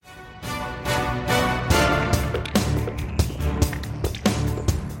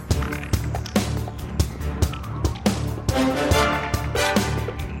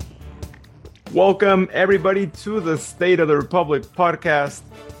Welcome everybody to the State of the Republic podcast.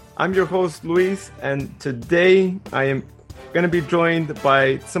 I'm your host, Luis, and today I am going to be joined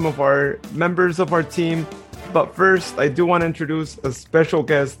by some of our members of our team. But first, I do want to introduce a special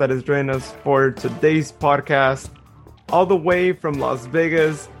guest that is joining us for today's podcast. All the way from Las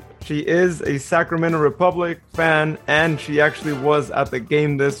Vegas, she is a Sacramento Republic fan, and she actually was at the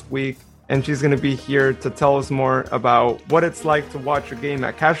game this week. And she's going to be here to tell us more about what it's like to watch a game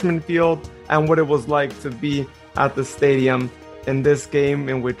at Cashman Field and what it was like to be at the stadium in this game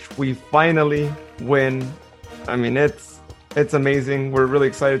in which we finally win. I mean, it's amazing. We're really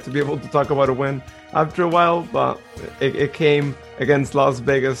excited to be able to talk about a win after a while, but it came against Las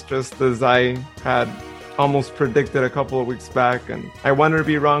Vegas just as I had almost predicted a couple of weeks back. And I wanted to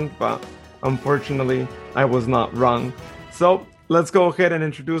be wrong, but unfortunately, I was not wrong. So let's go ahead and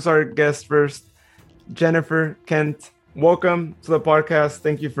introduce our guest first. Jennifer Kent, welcome to the podcast.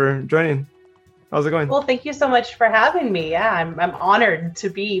 Thank you for joining. How's it going? Well, thank you so much for having me. Yeah, I'm honored to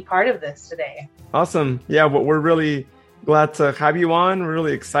be part of this today. Awesome. Yeah, well, we're really glad to have you on. We're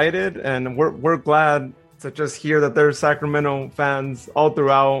really excited, and we're glad to just hear that there's Sacramento fans all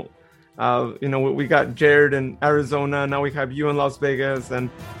throughout. We got Jared in Arizona. Now we have you in Las Vegas, and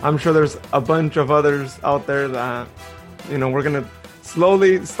I'm sure there's a bunch of others out there that, we're going to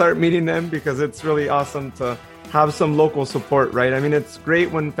slowly start meeting them because it's really awesome to have some local support, right? I mean, it's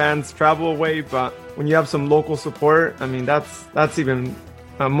great when fans travel away, but when you have some local support, I mean, that's even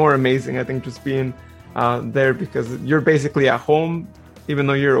more amazing. I think just being there because you're basically at home, even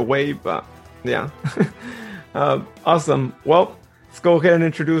though you're away. But yeah, awesome. Well, let's go ahead and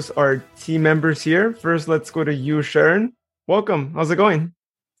introduce our team members here. First, let's go to you, Sharon. Welcome. How's it going?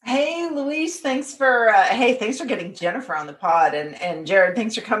 Hey, Luis, thanks for getting Jennifer on the pod, and Jared,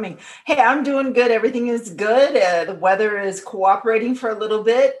 thanks for coming. Hey, I'm doing good. Everything is good. The weather is cooperating for a little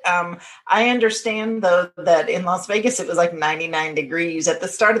bit. I understand, though, that in Las Vegas, it was like 99 degrees at the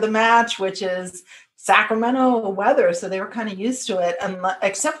start of the match, which is Sacramento weather. So they were kind of used to it,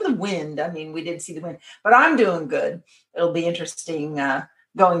 except for the wind. I mean, we did see the wind, but I'm doing good. It'll be interesting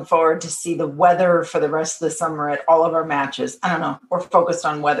going forward to see the weather for the rest of the summer at all of our matches. I don't know. We're focused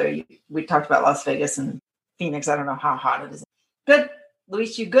on weather. We talked about Las Vegas and Phoenix. I don't know how hot it is. Good.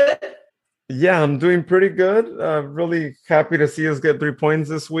 Luis, you good? Yeah, I'm doing pretty good. Really happy to see us get 3 points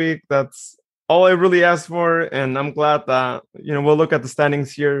this week. That's all I really asked for. And I'm glad that, we'll look at the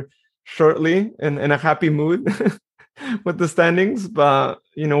standings here shortly in a happy mood with the standings. But,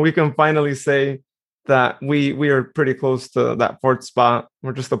 we can finally say that we are pretty close to that fourth spot.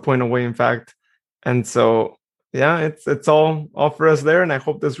 We're just a point away, in fact. And so, yeah, it's all for us there. And I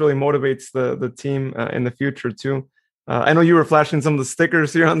hope this really motivates the team in the future too. I know you were flashing some of the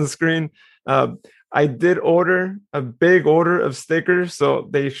stickers here on the screen. I did order a big order of stickers, so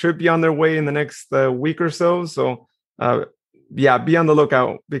they should be on their way in the next week or so. So, be on the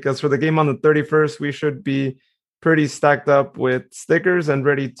lookout, because for the game on the 31st, we should be pretty stacked up with stickers and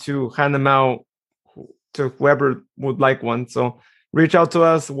ready to hand them out to whoever would like one. So reach out to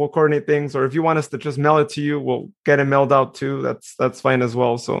us, we'll coordinate things, or if you want us to just mail it to you, we'll get it mailed out too. That's fine as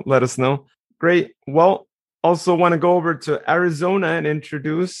well. So let us know. Great. Well, also want to go over to Arizona and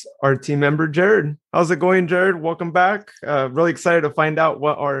introduce our team member, Jared. How's it going, Jared? Welcome back. Really excited to find out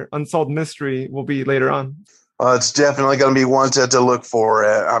what our unsolved mystery will be later on. It's definitely going to be one to look for.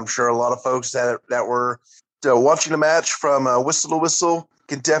 I'm sure a lot of folks that were watching the match from whistle to whistle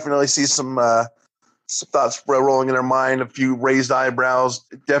can definitely see some thoughts rolling in their mind, a few raised eyebrows.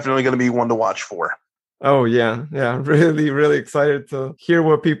 Definitely going to be one to watch for. Oh, yeah. Really, really excited to hear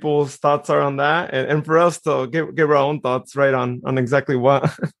what people's thoughts are on that. And for us to give our own thoughts right on exactly what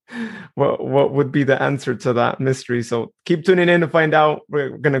would be the answer to that mystery. So keep tuning in to find out. We're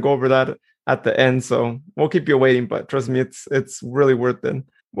going to go over that at the end. So we'll keep you waiting, but trust me, it's really worth it.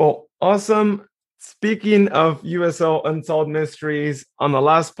 Well, awesome. Speaking of USL Unsolved Mysteries, on the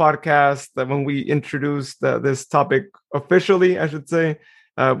last podcast, that when we introduced this topic officially, I should say,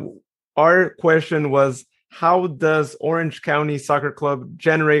 our question was, how does Orange County Soccer Club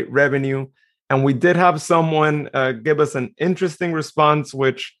generate revenue? And we did have someone give us an interesting response,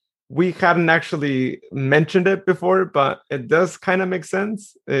 which we hadn't actually mentioned it before, but it does kind of make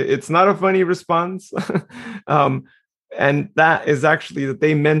sense. It's not a funny response. And that is actually that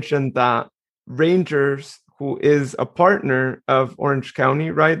they mentioned that Rangers, who is a partner of Orange County,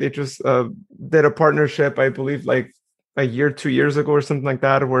 right? They just did a partnership, I believe, like a year, 2 years ago or something like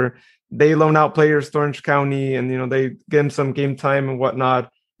that, where they loan out players to Orange County and, they give them some game time and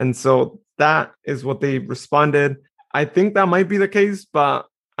whatnot. And so that is what they responded. I think that might be the case, but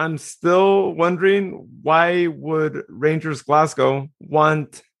I'm still wondering, why would Rangers Glasgow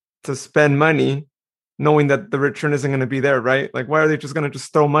want to spend money knowing that the return isn't going to be there, right? Like, why are they just going to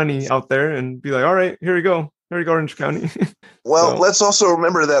just throw money out there and be like, all right, here you go, Orange County. Well, let's also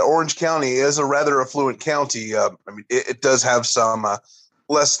remember that Orange County is a rather affluent county. I mean, it does have some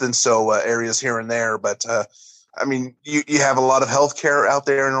less than so areas here and there, but I mean, you have a lot of healthcare out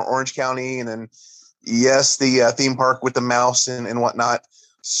there in Orange County, and then yes, the theme park with the mouse and whatnot.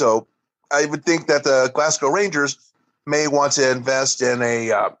 So I would think that the Glasgow Rangers may want to invest in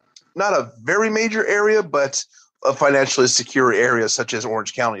a not a very major area, but a financially secure area such as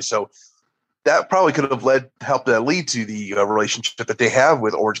Orange County. So that probably could have helped lead to the relationship that they have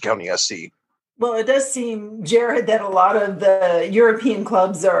with Orange County SC. Well, it does seem, Jared, that a lot of the European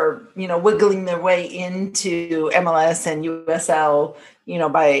clubs are, wiggling their way into MLS and USL,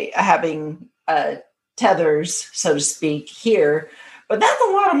 by having tethers, so to speak, here. But that's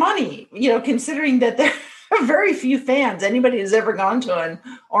a lot of money, considering that there are very few fans. Anybody who's ever gone to an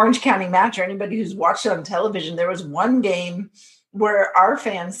Orange County match or anybody who's watched it on television, there was one game where our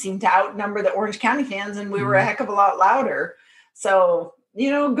fans seemed to outnumber the Orange County fans, and we were a heck of a lot louder. So,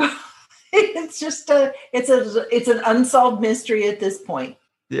 it's just it's an unsolved mystery at this point.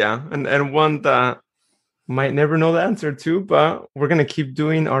 Yeah, and one that might never know the answer to, but we're gonna keep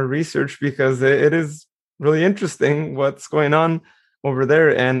doing our research because it is really interesting what's going on over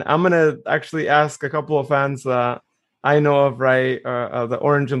there. And I'm gonna actually ask a couple of fans that I know of, right? The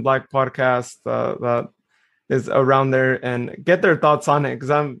Orange and Black podcast that is around there, and get their thoughts on it,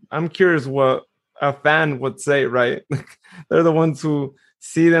 because I'm curious what a fan would say, right? They're the ones who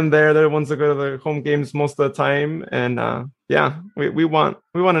see them there. They're the ones that go to the home games most of the time, and we want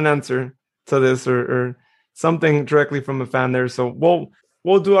an answer to this or something directly from a fan there. So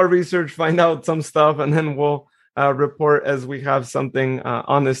we'll do our research, find out some stuff, and then we'll report as we have something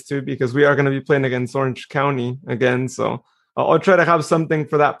on this too, because we are going to be playing against Orange County again. So I'll try to have something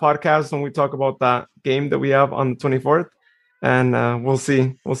for that podcast when we talk about that game that we have on the 24th, and we'll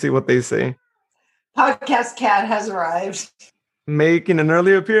see what they say. Podcast Cat has arrived, making an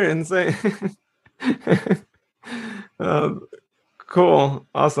early appearance. Cool,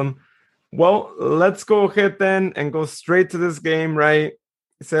 awesome. Well, let's go ahead then and go straight to this game, right?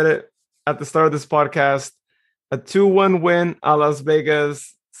 I said it at the start of this podcast, a 2-1 win at Las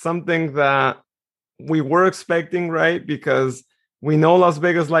Vegas, something that we were expecting, right? Because we know Las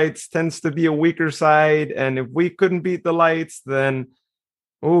Vegas Lights tends to be a weaker side, and if we couldn't beat the Lights, then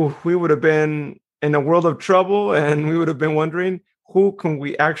we would have been in a world of trouble, and we would have been wondering, who can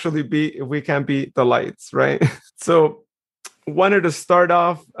we actually beat if we can't beat the Lights, right? So wanted to start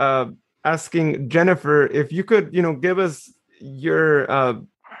off asking Jennifer if you could, give us your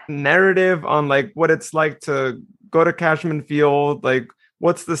narrative on like what it's like to go to Cashman Field, like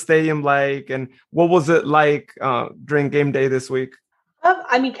what's the stadium like, and what was it like during game day this week?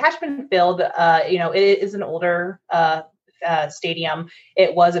 Cashman Field, it is an older stadium.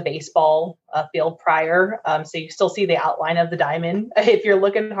 It was a baseball field prior, so you still see the outline of the diamond if you're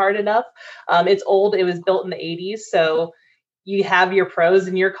looking hard enough. It's old. It was built in the 80s, so you have your pros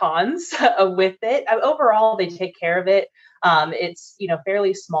and your cons with it. Overall, they take care of it. It's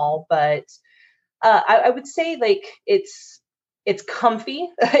fairly small, but I would say like it's comfy.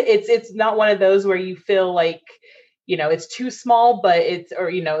 It's not one of those where you feel like it's too small, but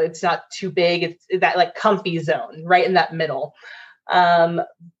it's not too big. It's that like comfy zone right in that middle.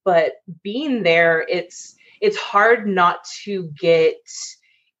 But being there, it's hard not to get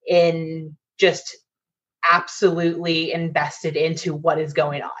in just absolutely invested into what is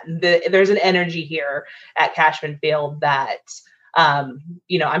going on. There's an energy here at Cashman Field that,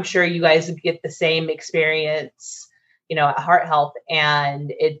 I'm sure you guys get the same experience, at Heart Health,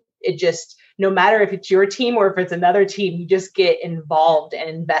 and it just, no matter if it's your team or if it's another team, you just get involved and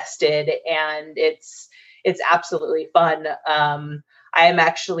invested, and it's absolutely fun. I am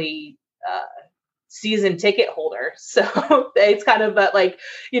actually season ticket holder, so it's kind of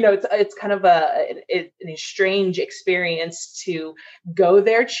it's kind of a strange experience to go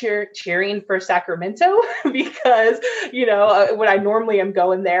there cheering for Sacramento because when I normally am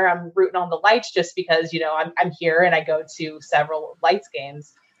going there, I'm rooting on the Lights just because I'm here and I go to several Lights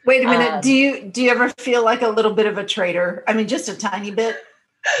games. Wait a minute, do you ever feel like a little bit of a traitor? I mean, just a tiny bit.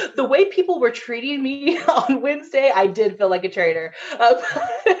 The way people were treating me on Wednesday, I did feel like a traitor. But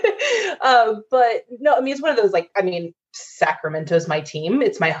no, it's one of those, Sacramento's my team.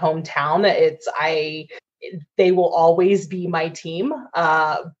 It's my hometown. They will always be my team.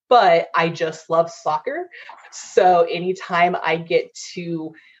 But I just love soccer. So anytime I get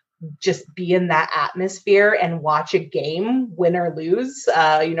to just be in that atmosphere and watch a game, win or lose,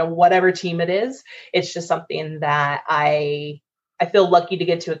 whatever team it is, it's just something that I I feel lucky to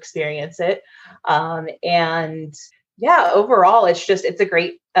get to experience it. And yeah, overall, it's a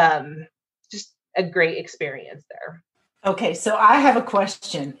great, just a great experience there. Okay, so I have a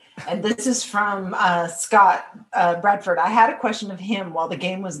question, and this is from Scott Bradford. I had a question of him while the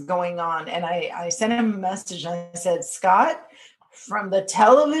game was going on, and I sent him a message, and I said, Scott, from the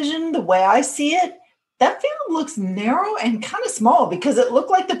television, the way I see it, that field looks narrow and kind of small, because it looked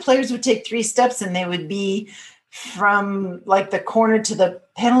like the players would take 3 steps and they would be from like the corner to the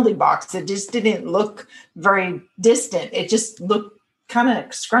penalty box. It just didn't look very distant. It just looked kind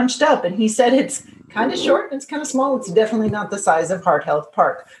of scrunched up. And he said it's kind of short and it's kind of small. It's definitely not the size of Heart Health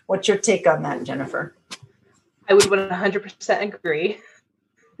Park. What's your take on that, Jennifer? I would 100% agree.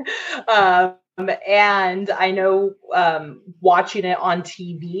 And I know watching it on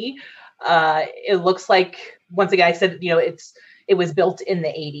TV, it looks like, once again, I said, it was built in the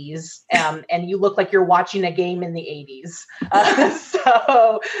 80s, and you look like you're watching a game in the 80s.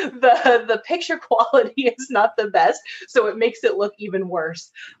 So the picture quality is not the best, so it makes it look even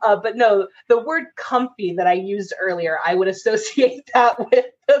worse. But no, the word comfy that I used earlier, I would associate that with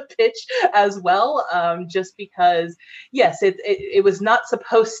the pitch as well, just because, yes, it was not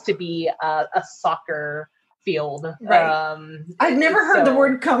supposed to be a soccer field. Right. I've never heard the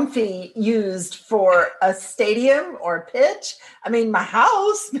word comfy used for a stadium or pitch. I mean, my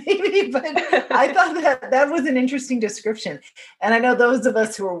house maybe, but I thought that was an interesting description. And I know those of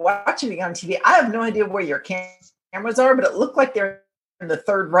us who are watching it on TV, I have no idea where your cameras are, but it looked like they're in the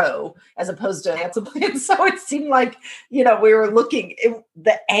 3rd row as opposed to, and so it seemed like, we were looking,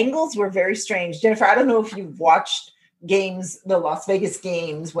 the angles were very strange. Jennifer, I don't know if you've watched games, the Las Vegas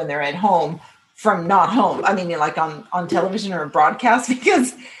games when they're at home, from not home. I mean, like on television or broadcast,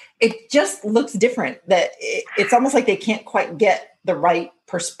 because it just looks different. That it's almost like they can't quite get the right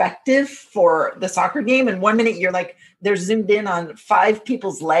perspective for the soccer game. And 1 minute you're like, they're zoomed in on 5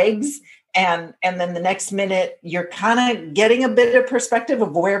 people's legs. And then the next minute you're kind of getting a bit of perspective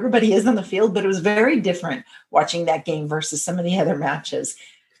of where everybody is on the field. But it was very different watching that game versus some of the other matches.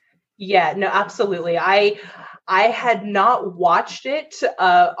 Yeah, no, absolutely. I had not watched it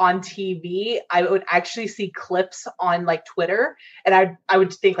on TV. I would actually see clips on like Twitter, and I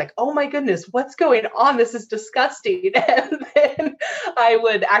would think like, oh my goodness, what's going on? This is disgusting. And then I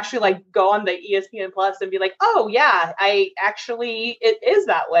would actually like go on the ESPN Plus and be like, oh yeah, it is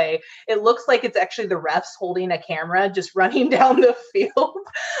that way. It looks like it's actually the refs holding a camera just running down the field.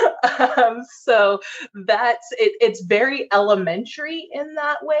 So it's very elementary in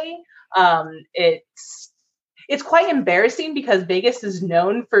that way. It's quite embarrassing because Vegas is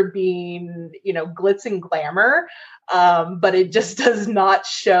known for being, glitz and glamour, but it just does not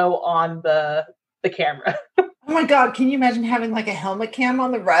show on the camera. Oh my God, can you imagine having like a helmet cam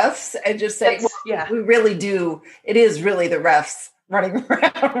on the refs and just say, we really do. It is really the refs running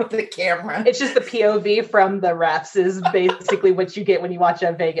around with the camera. It's just the POV from the refs is basically what you get when you watch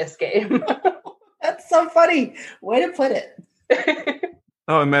a Vegas game. That's so funny. Way to put it.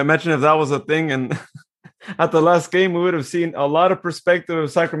 Oh, imagine if that was a thing, and at the last game, we would have seen a lot of perspective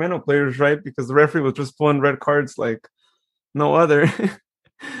of Sacramento players, right? Because the referee was just pulling red cards like no other.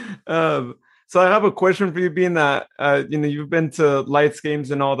 So I have a question for you, being that, you've been to Lights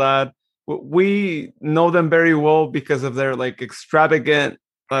games and all that. We know them very well because of their like extravagant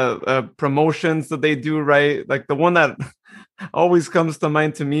promotions that they do, right? Like the one that always comes to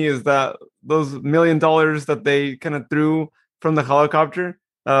mind to me is that those $1 million that they kind of threw from the helicopter.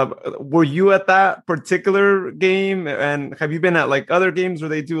 Were you at that particular game, and have you been at like other games where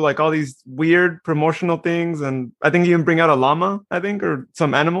they do like all these weird promotional things? And I think you even bring out a llama, or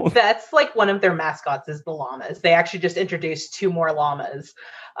some animal. That's like one of their mascots is the llamas. They actually just introduced 2 more llamas.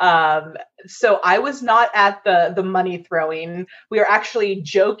 So I was not at the money throwing. We were actually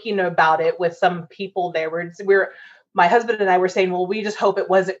joking about it with some people there. My husband and I were saying, well, we just hope it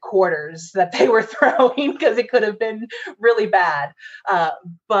wasn't quarters that they were throwing, because it could have been really bad.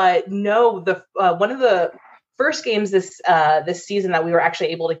 But no, one of the first games this season that we were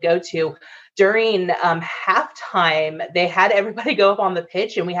actually able to go to, during halftime, they had everybody go up on the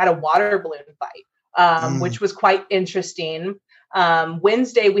pitch and we had a water balloon fight, which was quite interesting.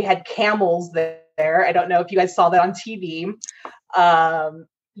 Wednesday, we had camels there. I don't know if you guys saw that on TV.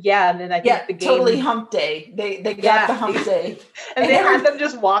 Yeah, and then I think the game totally hump day. They got the hump day, and they had them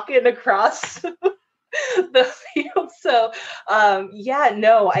just walking across the field. So, I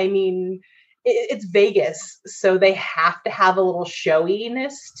mean, it's Vegas, so they have to have a little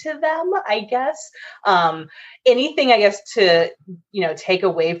showiness to them, I guess. Anything, I guess, to take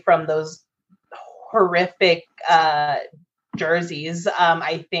away from those horrific jerseys,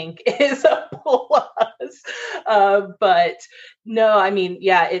 I think is a plus. was. But no, I mean,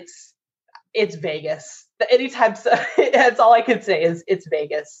 yeah, it's Vegas. Anytime, that's all I can say is it's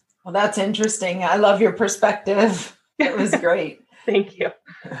Vegas. Well, that's interesting. I love your perspective. It was great. Thank you.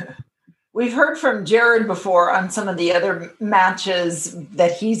 We've heard from Jared before on some of the other matches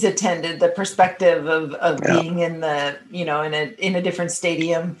that he's attended, the perspective of being in the, in a different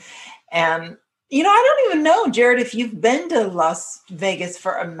stadium. And, I don't even know, Jared, if you've been to Las Vegas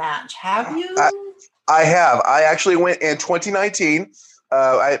for a match. Have you? I have. I actually went in 2019.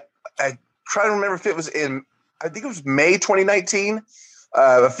 I try to remember if it was I think it was May 2019.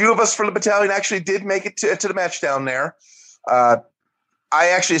 A few of us from the battalion actually did make it to the match down there. I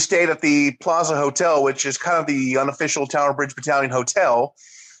actually stayed at the Plaza Hotel, which is kind of the unofficial Tower Bridge Battalion hotel.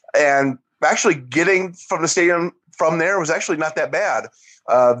 And actually getting from the stadium from there was actually not that bad.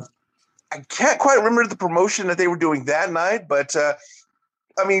 I can't quite remember the promotion that they were doing that night, but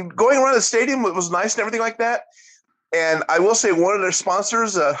going around the stadium, it was nice and everything like that. And I will say one of their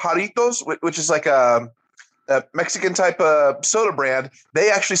sponsors, Jarritos, which is like a Mexican type of soda brand,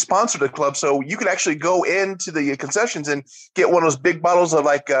 they actually sponsored the club. So you could actually go into the concessions and get one of those big bottles of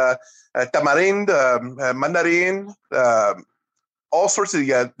like tamarind, mandarin, all sorts of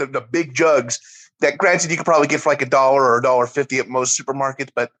the big jugs that, granted, you could probably get for like $1 or $1.50 at most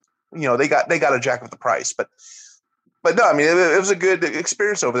supermarkets, but they got to jack up the price. But no, I mean, it was a good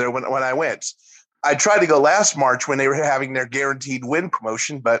experience over there when I went. I tried to go last March when they were having their guaranteed win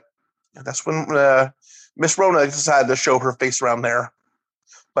promotion, but that's when Miss Rona decided to show her face around there.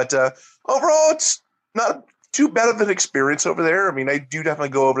 But overall, it's not too bad of an experience over there. I mean, I do definitely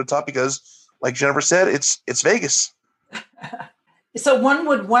go over the top because, like Jennifer said, it's Vegas. So one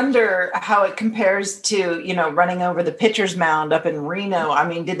would wonder how it compares to, running over the pitcher's mound up in Reno. I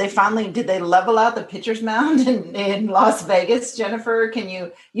mean, did they level out the pitcher's mound in Las Vegas? Jennifer,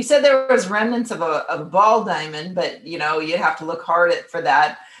 you said there was remnants of a ball diamond, but, you'd have to look hard for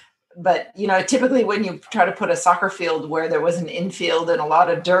that. But, typically when you try to put a soccer field where there was an infield and a lot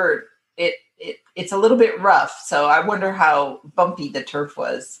of dirt, it's a little bit rough. So I wonder how bumpy the turf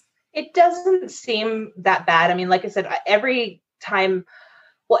was. It doesn't seem that bad. I mean, like I said,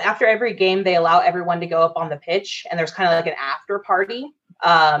 after every game, they allow everyone to go up on the pitch, and there's kind of like an after party.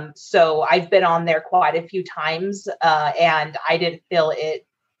 So I've been on there quite a few times, and I didn't feel it.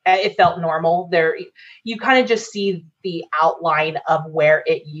 It felt normal there. You kind of just see the outline of where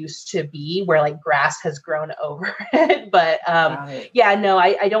it used to be, where like grass has grown over it. But I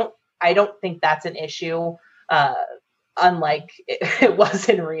don't think that's an issue. Unlike it was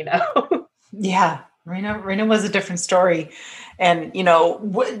in Reno. Yeah. Reno was a different story. And,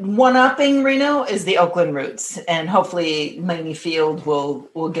 one-upping Reno is the Oakland Roots. And hopefully Laney Field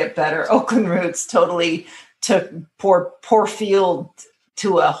will get better. Oakland Roots totally took poor Field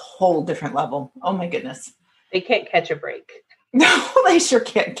to a whole different level. Oh, my goodness. They can't catch a break. No, they sure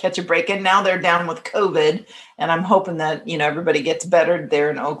can't catch a break. And now they're down with COVID. And I'm hoping that, everybody gets better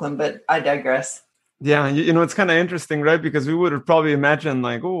there in Oakland. But I digress. Yeah, it's kind of interesting, right? Because we would have probably imagined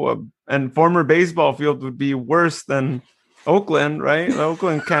like, and former baseball field would be worse than Oakland, right?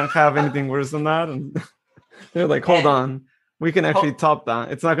 Oakland can't have anything worse than that. And they're like, hold on, we can actually top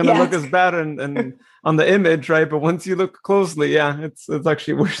that. It's not going to look as bad and on the image, right? But once you look closely, it's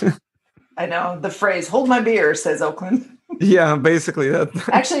actually worse. I know the phrase "hold my beer" says Oakland. Yeah, basically that.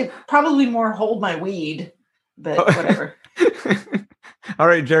 Actually, probably more "hold my weed," but whatever. All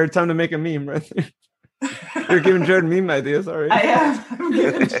right, Jared, time to make a meme, right there. You're giving Jared meme ideas, all right? I am.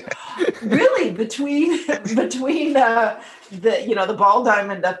 Really, between the ball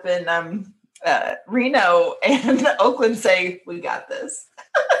diamond up in Reno and Oakland, say we got this.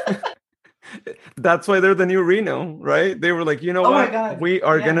 That's why they're the new Reno, right? They were like, what? My God. We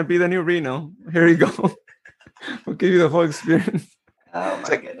are gonna be the new Reno. Here you go. We'll give you the whole experience. Oh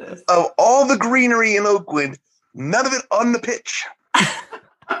my goodness! Of all the greenery in Oakland, none of it on the pitch.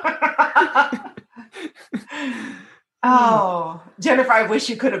 Oh, Jennifer, I wish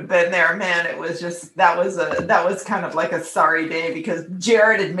you could have been there, man. It was just that was kind of like a sorry day because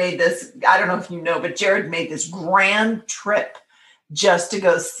Jared had made this, I don't know if you know, but Jared made this grand trip just to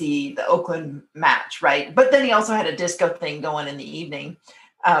go see the Oakland match, right? But then he also had a disco thing going in the evening.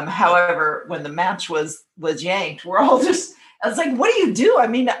 However, when the match was yanked, we're all just, I was like, what do you do? I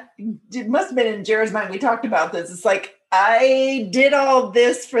mean, it must have been in Jared's mind. We talked about this. It's like, I did all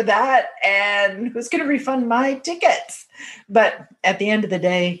this for that, and who's going to refund my tickets? But at the end of the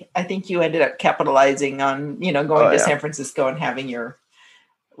day, I think you ended up capitalizing on, going to San Francisco and having your,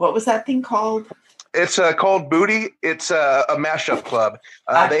 what was that thing called? It's called Booty. It's a mashup club.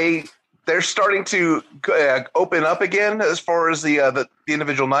 they're starting to open up again as far as the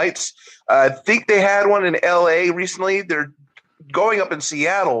individual nights. I think they had one in LA recently. They're going up in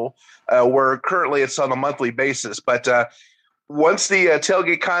Seattle, where currently it's on a monthly basis. But once the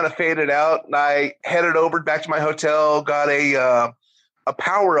tailgate kind of faded out, I headed over back to my hotel, got a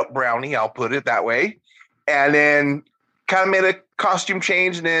power-up brownie, I'll put it that way, and then kind of made a costume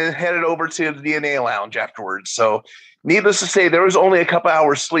change and then headed over to the DNA lounge afterwards. So needless to say, there was only a couple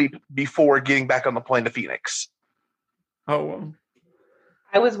hours sleep before getting back on the plane to Phoenix. Oh, well.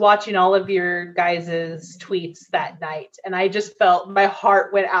 I was watching all of your guys' tweets that night, and I just felt my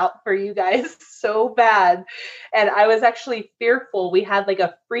heart went out for you guys so bad. And I was actually fearful. We had like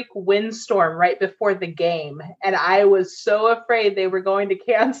a freak windstorm right before the game, and I was so afraid they were going to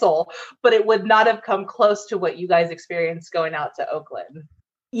cancel, but it would not have come close to what you guys experienced going out to Oakland.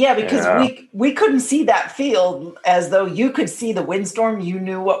 Yeah, because we couldn't see that field as though you could see the windstorm. You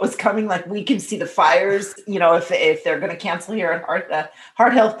knew what was coming. Like we can see the fires. You know, if they're going to cancel here at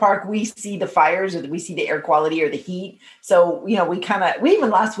Heart Health Park, we see the fires or we see the air quality or the heat. So, you know, we even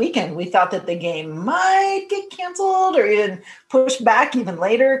last weekend, we thought that the game might get canceled or even pushed back even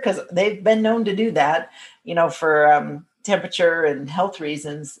later because they've been known to do that, you know, for temperature and health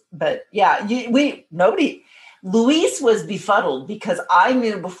reasons. But yeah, Luis was befuddled because I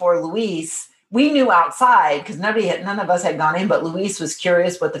knew before Luis, we knew outside because none of us had gone in, but Luis was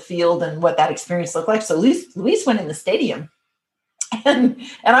curious what the field and what that experience looked like. So Luis went in the stadium and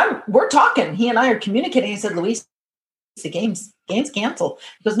we're talking, he and I are communicating. He said, Luis, the game's canceled.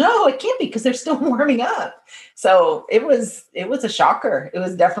 He goes, no, it can't be because they're still warming up. So it was a shocker. It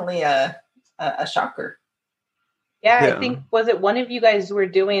was definitely a shocker. Yeah, I think, was it one of you guys who were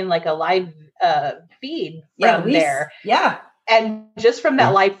doing like a live feed from there? Yeah. And just from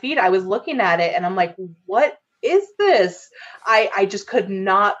that live feed, I was looking at it and I'm like, what is this? I just could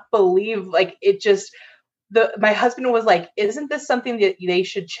not believe, like, it just, my husband was like, isn't this something that they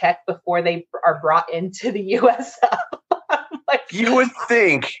should check before they are brought into the USL? Like, You would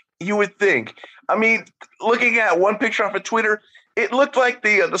think. I mean, looking at one picture off of Twitter, it looked like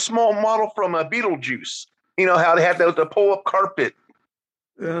the small model from Beetlejuice. You know how they have the pull-up carpet.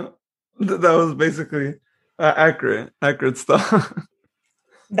 Yeah, that was basically accurate stuff.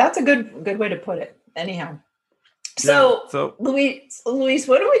 That's a good way to put it. Anyhow, so Luis,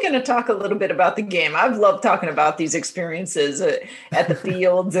 what are we going to talk a little bit about the game? I've loved talking about these experiences at the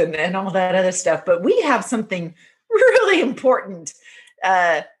fields and all that other stuff, but we have something really important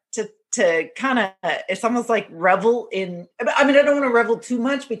to kind of, it's almost like revel in, I mean, I don't want to revel too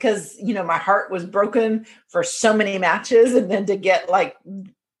much because, you know, my heart was broken for so many matches. And then to get like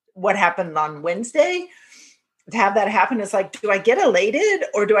what happened on Wednesday, to have that happen, it's like, do I get elated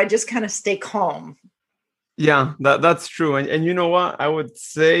or do I just kind of stay calm? Yeah, that's true. And you know what? I would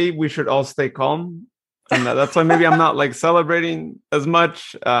say we should all stay calm. And that's why maybe I'm not like celebrating as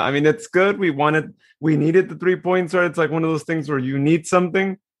much. I mean, it's good. We needed the 3 points, right? It's like one of those things where you need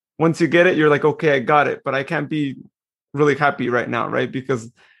something. Once you get it, you're like, okay, I got it, but I can't be really happy right now, right?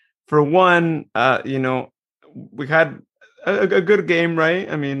 Because for one, you know, we had a good game, right?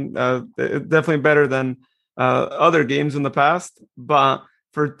 I mean, definitely better than other games in the past. But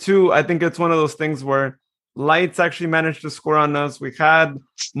for two, I think it's one of those things where Lights actually managed to score on us. We had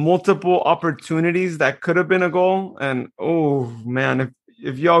multiple opportunities that could have been a goal. And, oh, man,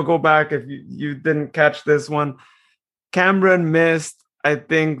 if y'all go back, if you didn't catch this one, Cameron missed, I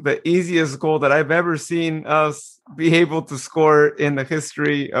think, the easiest goal that I've ever seen us be able to score in the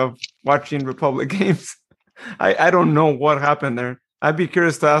history of watching Republic games. I don't know what happened there. I'd be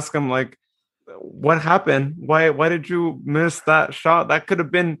curious to ask him, like, what happened? Why did you miss that shot? That could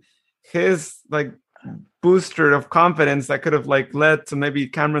have been his, like, booster of confidence that could have, like, led to maybe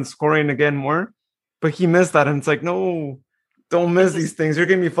Cameron scoring again more. But he missed that. And it's like, no, don't miss these things. You're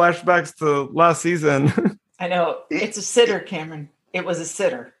giving me flashbacks to last season. I know. It's a sitter, Cameron. It was a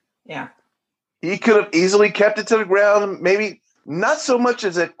sitter. Yeah. He could have easily kept it to the ground. Maybe not so much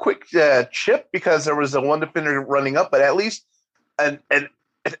as a quick chip because there was a one defender running up, but at least an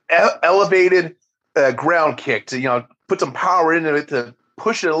elevated ground kick to, put some power into it to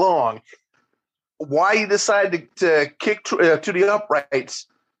push it along. Why he decided to kick to the uprights,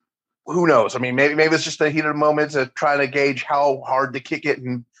 who knows? I mean, maybe it's just a heat of the moment to try to gauge how hard to kick it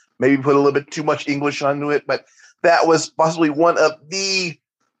and maybe put a little bit too much English onto it. But that was possibly one of the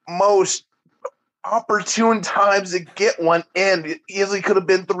most opportune times to get one in. It easily could have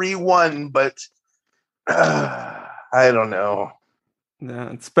been 3-1, but I don't know.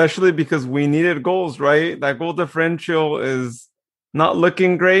 Yeah, especially because we needed goals, right? That goal differential is not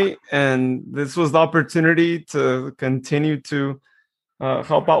looking great, and this was the opportunity to continue to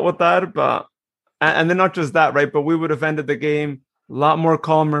help out with that. But and then not just that, right? But we would have ended the game a lot more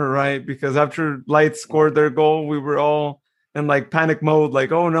calmer, right? Because after Lights scored their goal, we were all in like panic mode,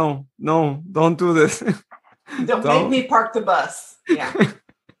 like, oh no, don't do this. Don't make me park the bus. Yeah.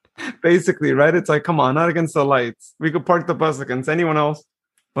 Basically, right? It's like, come on, not against the Lights. We could park the bus against anyone else,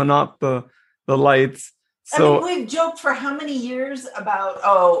 but not the Lights. So I mean, we've joked for how many years about,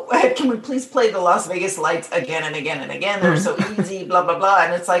 can we please play the Las Vegas Lights again and again and again? They're so easy, blah, blah, blah.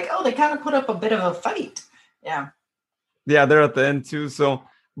 And it's like, they kind of put up a bit of a fight. Yeah. Yeah, they're at the end too. So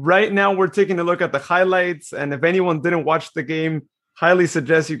right now we're taking a look at the highlights. And if anyone didn't watch the game, highly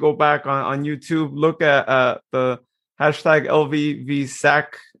suggest you go back on YouTube, look at the hashtag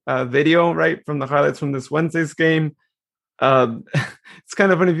LVVSAC video, right, from the highlights from this Wednesday's game. It's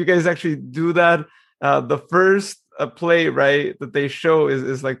kind of funny if you guys actually do that. The first play, right, that they show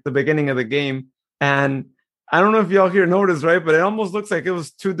is like the beginning of the game. And I don't know if y'all here noticed, right, but it almost looks like it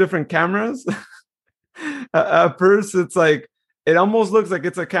was two different cameras. At first, it's like, it almost looks like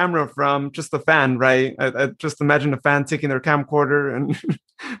it's a camera from just a fan, right? I just imagine a fan taking their camcorder and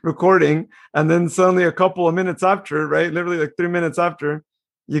recording. And then suddenly a couple of minutes after, right, literally like 3 minutes after,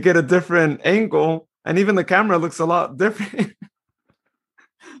 you get a different angle. And even the camera looks a lot different.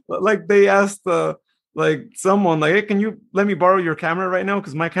 Like they asked someone, like, hey, can you let me borrow your camera right now?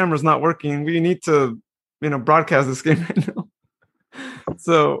 Because my camera's not working. We need to, broadcast this game right now.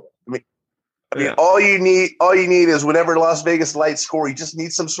 So I mean, all you need is whenever Las Vegas Lights score, you just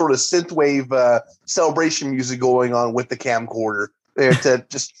need some sort of synthwave celebration music going on with the camcorder there to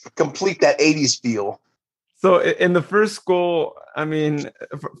just complete that 80s feel. So in the first goal, I mean,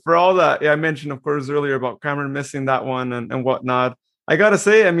 for all that, I mentioned, of course, earlier about Cameron missing that one and whatnot. I got to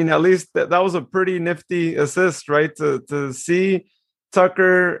say, I mean, at least that was a pretty nifty assist, right? To see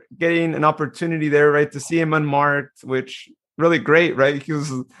Tucker getting an opportunity there, right? To see him unmarked, which really great, right? He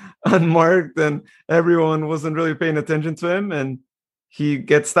was unmarked and everyone wasn't really paying attention to him, and he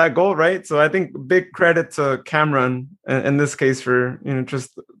gets that goal, right? So I think big credit to Cameron in this case for,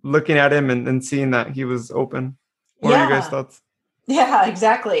 just looking at him and seeing that he was open. What are you guys' thoughts? Yeah,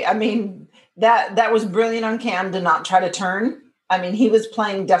 exactly. I mean, that was brilliant on Cam to not try to turn. I mean, he was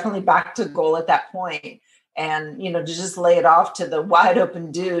playing definitely back to goal at that point. And, to just lay it off to the wide open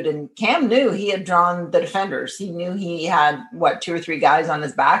dude. And Cam knew he had drawn the defenders. He knew he had, 2 or 3 guys on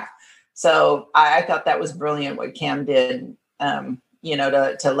his back. So I thought that was brilliant what Cam did, to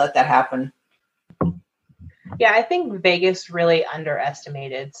let that happen. Yeah, I think Vegas really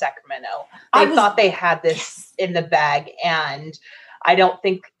underestimated Sacramento. They thought they had this in the bag. And I don't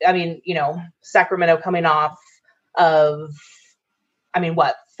think, Sacramento coming off of,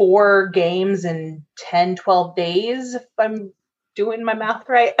 4 games in 10, 12 days, if I'm doing my math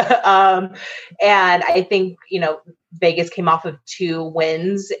right. And I think, Vegas came off of 2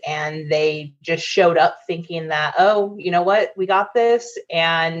 wins and they just showed up thinking that, oh, you know what, we got this.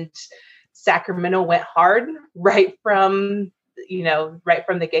 And Sacramento went hard right from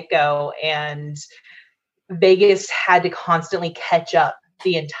the get-go. And Vegas had to constantly catch up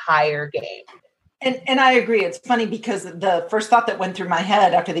the entire game. And I agree. It's funny because the first thought that went through my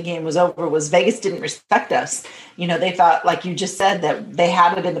head after the game was over was Vegas didn't respect us. They thought, like you just said, that they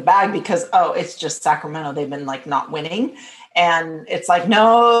had it in the bag because, it's just Sacramento. They've been not winning. And it's like,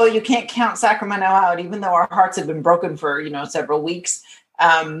 no, you can't count Sacramento out, even though our hearts have been broken for, several weeks.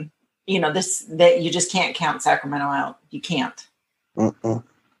 That you just can't count Sacramento out. You can't. Mm-mm.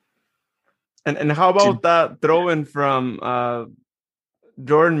 And how about that throw in from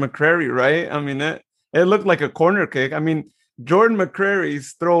Jordan McCrary, right? I mean, it looked like a corner kick. I mean, Jordan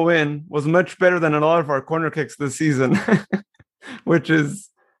McCrary's throw in was much better than a lot of our corner kicks this season, which is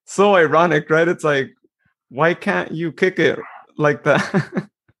so ironic, right? It's like, why can't you kick it like that?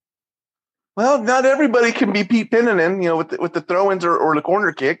 Well, not everybody can be Pete Pennanen, with the throw-ins or the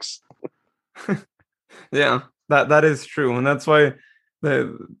corner kicks. Yeah, that is true, and that's why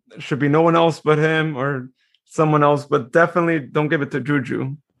there should be no one else but him or someone else, but definitely don't give it to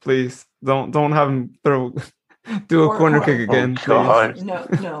Juju, please. Don't have him do a corner kick again. God.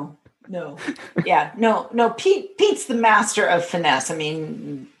 No. Yeah, no. Pete's the master of finesse. I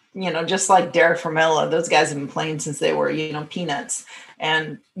mean, just like Derek Formella, those guys have been playing since they were, peanuts,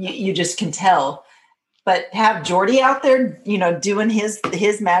 and you just can tell. But have Jordy out there, doing his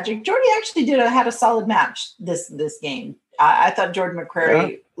magic. Jordy actually had a solid match this game. I thought Jordan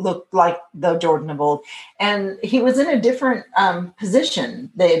McCrary looked like the Jordan of old, and he was in a different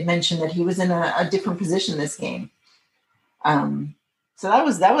position. They had mentioned that he was in a different position this game. So that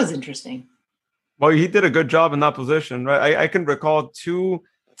was interesting. Well, he did a good job in that position, right? I can recall 2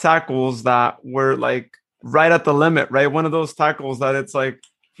 tackles that were like right at the limit, right? One of those tackles that it's like,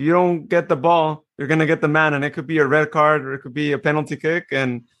 if you don't get the ball, you're going to get the man, and it could be a red card or it could be a penalty kick.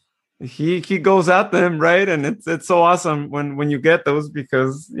 And he goes at them, right? And it's so awesome when you get those,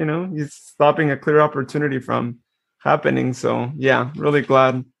 because, you know, he's stopping a clear opportunity from happening. So yeah, really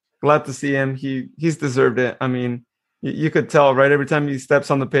glad to see him. He's deserved it. I mean, you could tell, right? Every time he steps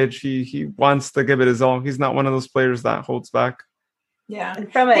on the pitch, he wants to give it his all. He's not one of those players that holds back. Yeah.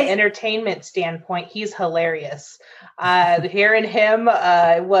 And from an entertainment standpoint, he's hilarious. Hearing him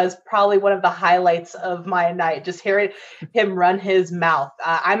was probably one of the highlights of my night, just hearing him run his mouth.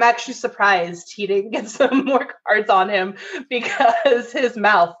 I'm actually surprised he didn't get some more cards on him because his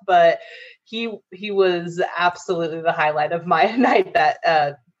mouth, but he was absolutely the highlight of my night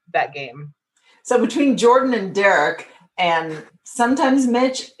that game. So between Jordan and Derek, and sometimes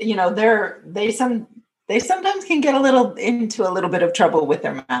Mitch, you know, they sometimes can get into a little bit of trouble with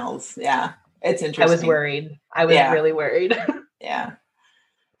their mouths. Yeah, it's interesting. I was worried. I was really worried. Yeah.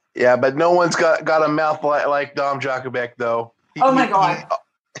 Yeah, but no one's got a mouth like Dom Jakubek, though. My God.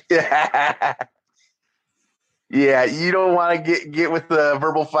 Yeah. Yeah, you don't want to get with the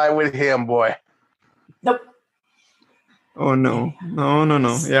verbal fight with him, boy. Nope. Oh no.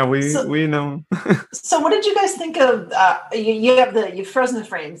 Yeah, we know. So what did you guys think of you've frozen the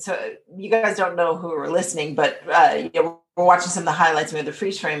frame, so you guys don't know who are listening, but we're watching some of the highlights. We have the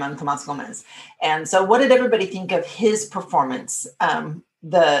freeze frame on Tomas Gomez. And so what did everybody think of his performance? Number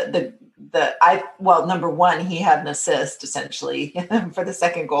one, he had an assist essentially for the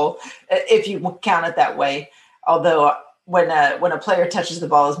second goal, if you count it that way. Although when a player touches the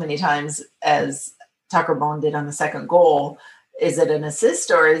ball as many times as Tucker Bone did on the second goal, is it an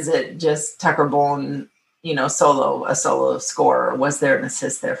assist or is it just Tucker Bone, a solo score? Or was there an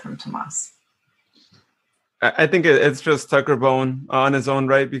assist there from Tomas? I think it's just Tucker Bone on his own,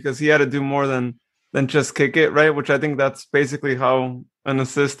 right? Because he had to do more than just kick it, right? Which I think that's basically how an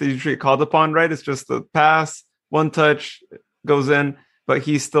assist is usually called upon, right? It's just a pass, one touch, goes in, but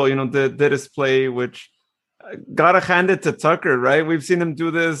he still, did his play, which gotta hand it to Tucker, right? We've seen him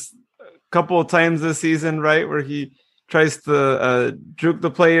do this couple of times this season, right, where he tries to juke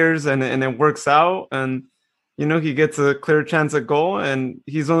the players and it works out, and he gets a clear chance at goal, and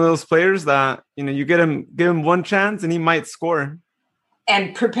he's one of those players that you give him one chance and he might score.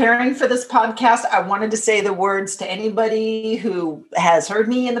 And preparing for this podcast, I wanted to say the words to anybody who has heard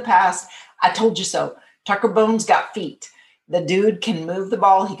me in the past. I told you so. Tucker Bone's got feet. The dude can move the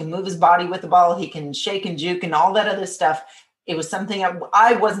ball. He can move his body with the ball. He can shake and juke and all that other stuff. It was something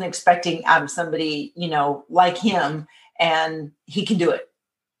I wasn't expecting out of somebody, like him, and he can do it.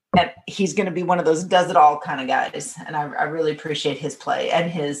 And he's going to be one of those does it all kind of guys. And I really appreciate his play and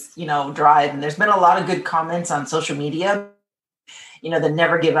his, drive. And there's been a lot of good comments on social media, that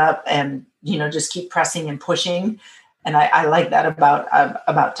never give up and, just keep pressing and pushing. And I like that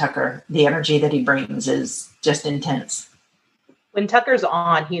about Tucker. The energy that he brings is just intense. When Tucker's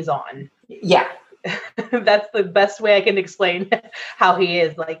on, he's on. Yeah. That's the best way I can explain how he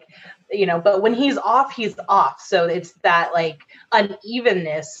is, but when he's off, he's off. So it's that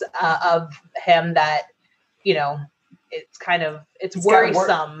unevenness of him that, it's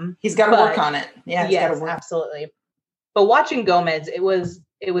worrisome. He's got to work on it. Yeah. Yes, absolutely. But watching Gomez, it was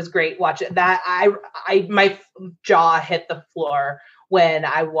great watching that. My jaw hit the floor when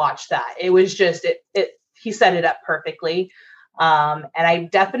I watched that. It was just, he set it up perfectly. And I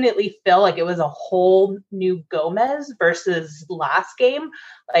definitely feel like it was a whole new Gomez versus last game.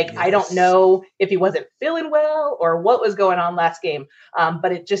 Yes. I don't know if he wasn't feeling well or what was going on last game.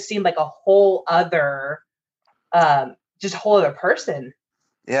 But it just seemed like a whole other person.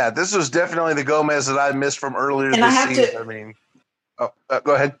 Yeah, this was definitely the Gomez that I missed from earlier this season.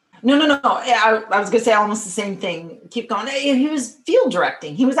 Go ahead. No. I was going to say almost the same thing. Keep going. He was field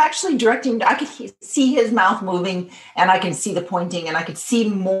directing. He was actually directing. I could see his mouth moving, and I could see the pointing, and I could see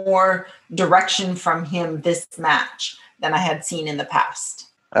more direction from him this match than I had seen in the past.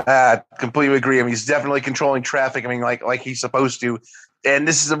 Completely agree. I mean, he's definitely controlling traffic. I mean, like he's supposed to. And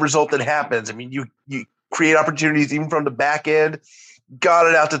this is the result that happens. I mean, you create opportunities even from the back end. Got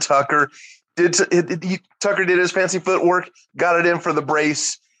it out to Tucker. Tucker did his fancy footwork. Got it in for the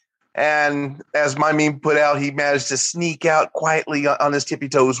brace. And as my meme put out, he managed to sneak out quietly on his tippy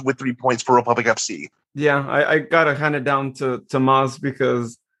toes with 3 points for Republic FC. Yeah, I got to hand it down to Tomas,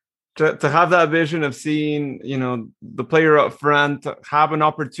 because to have that vision of seeing, the player up front have an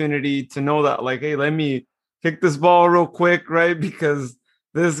opportunity to know that, hey, let me kick this ball real quick, right? Because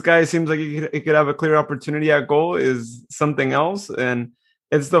this guy seems like he could have a clear opportunity at goal is something else. And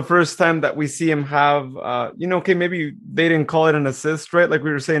it's the first time that we see him have, maybe they didn't call it an assist, right? Like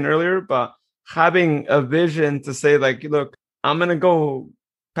we were saying earlier, but having a vision to say like, look, I'm going to go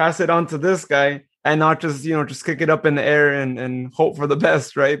pass it on to this guy and not just, just kick it up in the air and hope for the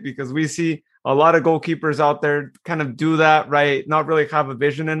best, right? Because we see a lot of goalkeepers out there kind of do that, right? Not really have a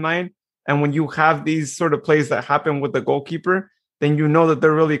vision in mind. And when you have these sort of plays that happen with the goalkeeper, then you know that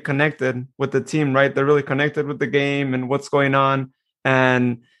they're really connected with the team, right? They're really connected with the game and what's going on.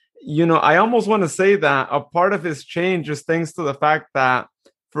 And, I almost want to say that a part of his change is thanks to the fact that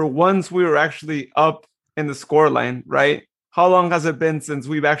for once we were actually up in the scoreline, right? How long has it been since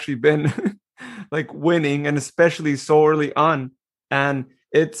we've actually been like winning, and especially so early on? And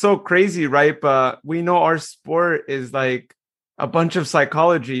it's so crazy, right? But we know our sport is like a bunch of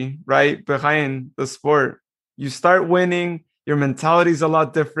psychology, right? Behind the sport. You start winning, your mentality is a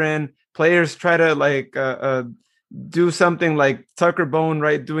lot different. Players try to like do something like Tucker Bone,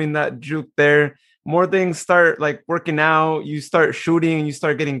 right? Doing that juke there. More things start like working out. You start shooting, you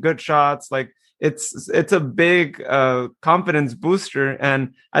start getting good shots. Like it's a big confidence booster.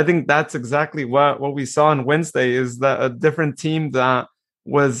 And I think that's exactly what we saw on Wednesday, is that a different team that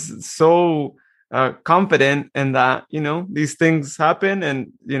was so confident in that, these things happen.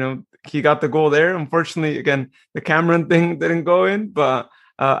 And, he got the goal there. Unfortunately, again, the Cameron thing didn't go in, but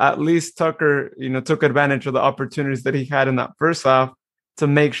at least Tucker, took advantage of the opportunities that he had in that first half to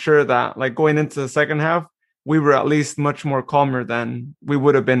make sure that, like, going into the second half, we were at least much more calmer than we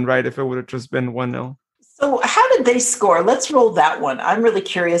would have been, right, if it would have just been 1-0. So how did they score? Let's roll that one. I'm really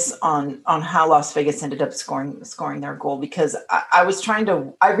curious on how Las Vegas ended up scoring their goal, because I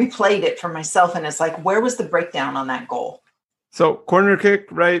replayed it for myself, and it's like, where was the breakdown on that goal? So corner kick,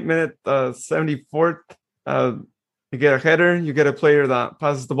 right, minute 74th. You get a header, you get a player that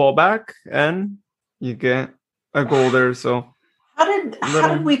passes the ball back, and you get a goal there. So how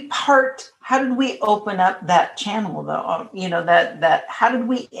did we open up that channel though?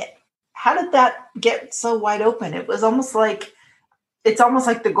 How did that get so wide open? It's almost like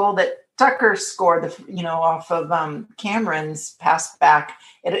the goal that Tucker scored, off of Cameron's pass back.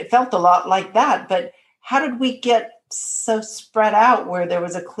 It felt a lot like that, but how did we get so spread out where there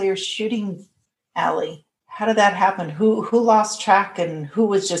was a clear shooting alley? How did that happen? Who lost track and who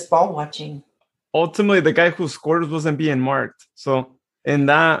was just ball watching? Ultimately, the guy who scored wasn't being marked. So in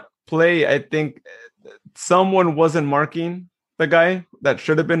that play, I think someone wasn't marking the guy that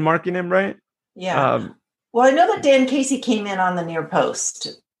should have been marking him, right? Yeah. Well, I know that Dan Casey came in on the near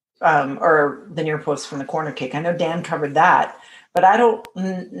post, or the near post from the corner kick. I know Dan covered that, but I don't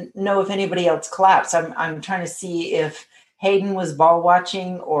know if anybody else collapsed. I'm trying to see if Hayden was ball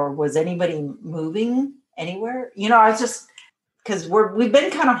watching or was anybody moving anywhere. I was just, because we've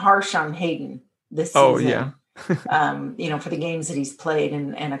been kind of harsh on Hayden this season. Oh yeah. For the games that he's played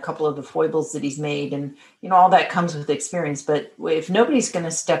and a couple of the foibles that he's made, and all that comes with experience. But if nobody's going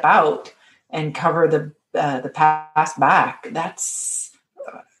to step out and cover the pass back, that's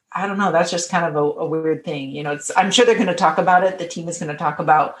I don't know. That's just kind of a weird thing. I'm sure they're going to talk about it. The team is going to talk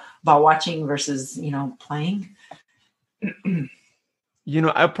about ball watching versus playing. I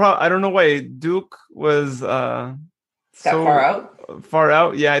don't know why Duke was so far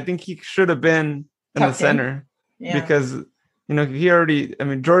out. Yeah, I think he should have been in the center. Yeah. Because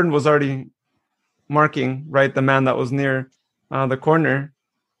Jordan was already marking, right, the man that was near the corner,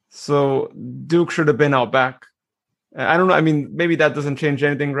 so Duke should have been out back. I don't know, maybe that doesn't change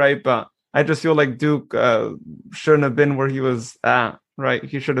anything, right? But I just feel like Duke shouldn't have been where he was at, right?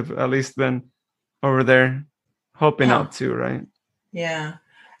 He should have at least been over there helping out too, right? Yeah.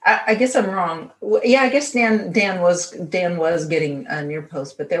 I guess I'm wrong. Yeah, I guess Dan was getting a near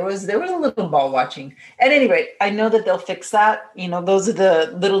post, but there was a little ball watching. At any rate, I know that they'll fix that. Those are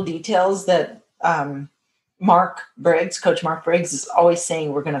the little details that Coach Mark Briggs is always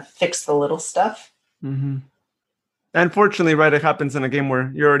saying, we're going to fix the little stuff. Mm-hmm. Unfortunately, right, it happens in a game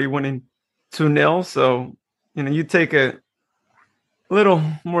where you're already winning 2-0, so you take it a little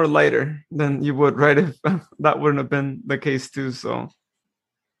more lighter than you would, right, if that wouldn't have been the case too. So.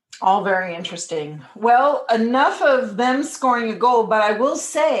 All very interesting. Well, enough of them scoring a goal, but I will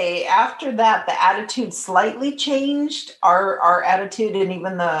say after that, the attitude slightly changed. Our attitude, and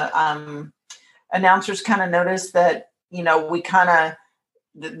even the announcers kind of noticed that, we kind of,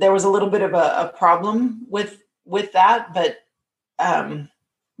 there was a little bit of a problem with that, but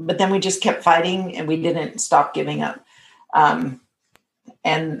then we just kept fighting and we didn't stop giving up.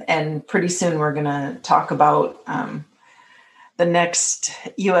 And pretty soon we're going to talk about the next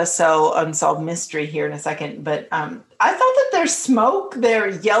USL Unsolved Mystery here in a second. But I thought that there's smoke,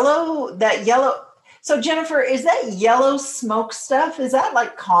 that yellow. So Jennifer, is that yellow smoke stuff? Is that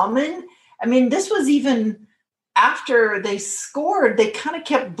like common? This was even after they scored, they kind of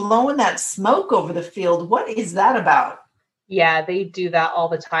kept blowing that smoke over the field. What is that about? Yeah, they do that all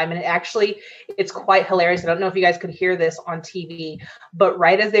the time. And it's quite hilarious. I don't know if you guys could hear this on TV, but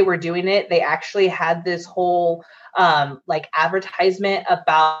right as they were doing it, they actually had this whole like advertisement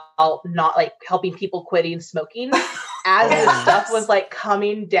about not like helping people quitting smoking as the stuff was like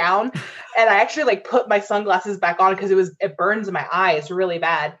coming down. And I actually like put my sunglasses back on because it burns my eyes really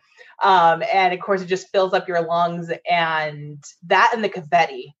bad. And of course it just fills up your lungs, and that and the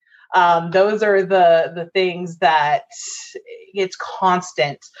confetti. Those are the things that it's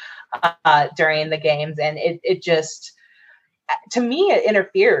constant during the games, and it just, to me, it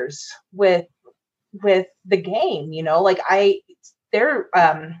interferes with the game. You know, like it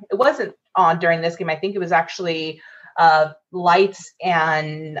wasn't on during this game. I think it was actually Lights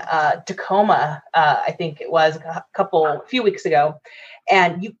and Tacoma. I think it was a few weeks ago,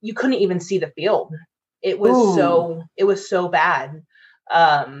 and you couldn't even see the field. It was so bad.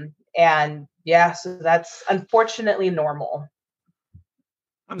 And yeah, so that's unfortunately normal.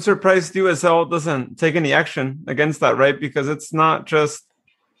 I'm surprised USL doesn't take any action against that, right? Because it's not just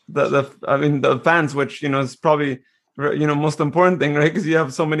the fans, which, is probably, most important thing, right? Because you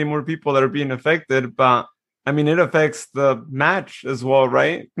have so many more people that are being affected, but I mean, it affects the match as well,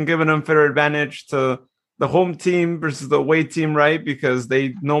 right? It can give an unfair advantage to the home team versus the away team, right? Because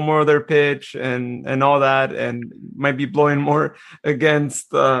they know more of their pitch and all that, and might be blowing more against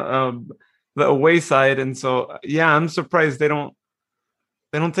the away side. And so, yeah, I'm surprised they don't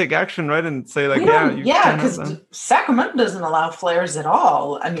take action, right? And say like, because Sacramento doesn't allow flares at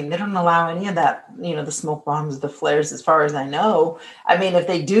all. I mean, they don't allow any of that, the smoke bombs, the flares, as far as I know. I mean, if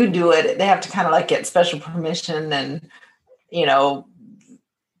they do it, they have to kind of like get special permission, and,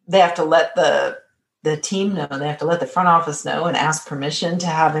 they have to let the team know, they have to let the front office know and ask permission to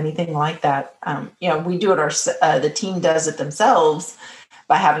have anything like that. We do it, the team does it themselves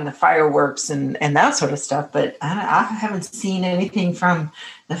by having the fireworks and that sort of stuff. But I haven't seen anything from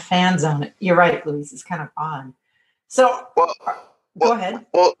the fans on it. You're right, Luis. It's kind of odd. So go ahead.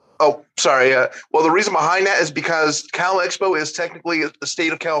 Sorry. The reason behind that is because Cal Expo is technically a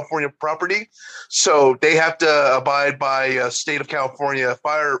state of California property. So they have to abide by state of California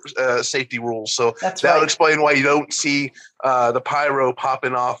fire safety rules. So that would explain why you don't see the pyro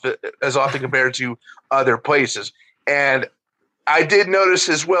popping off as often compared to other places. And I did notice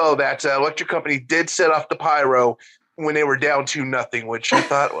as well that electric company did set off the pyro when they were down 2-0, which I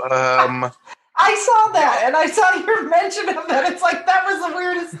thought, I saw that, and I saw your mention of that. It's like, that was the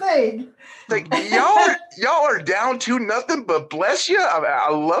weirdest thing. Like, y'all are down 2-0, but bless you. I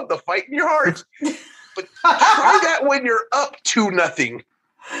love the fight in your heart. But try that when you're up 2-0.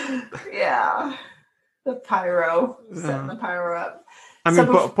 Yeah, the pyro, setting the pyro up. I mean,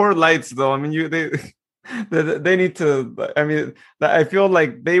 poor Lights though. I mean, they need to. I mean, I feel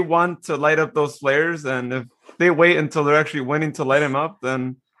like they want to light up those flares, and if they wait until they're actually winning to light them up,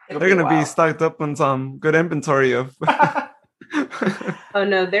 then they're going to be stocked up on some good inventory of. Oh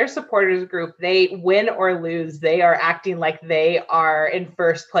no, their supporters group, they win or lose, they are acting like they are in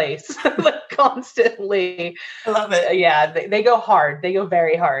first place constantly. I love it. Yeah, they go hard. They go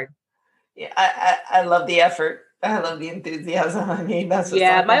very hard. Yeah, I love the effort. I love the enthusiasm. I mean, that's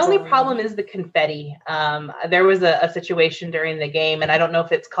my only problem is the confetti. There was a situation during the game, and I don't know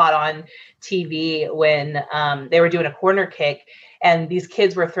if it's caught on TV, when they were doing a corner kick, and these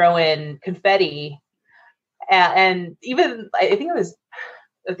kids were throwing confetti, and even I think it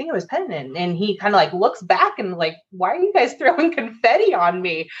was Pennon, and he kind of like looks back and like, why are you guys throwing confetti on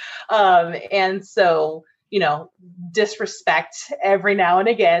me? And so, disrespect every now and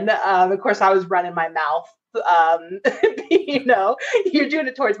again. Of course, I was running my mouth. You're doing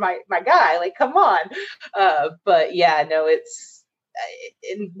it towards my guy, like, come on. But yeah, no, it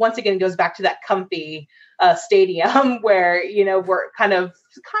once again goes back to that comfy stadium where we're kind of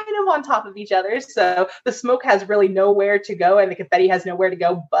on top of each other, so the smoke has really nowhere to go and the confetti has nowhere to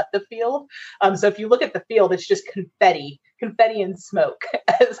go but the field. So if you look at the field, it's just confetti and smoke.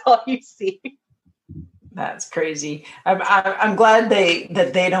 That's all you see. That's crazy. I'm glad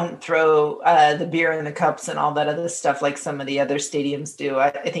that they don't throw the beer in the cups and all that other stuff like some of the other stadiums do.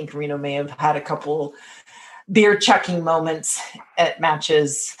 I think Reno may have had a couple beer chucking moments at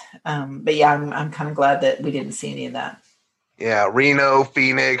matches, but yeah, I'm kind of glad that we didn't see any of that. Yeah, Reno,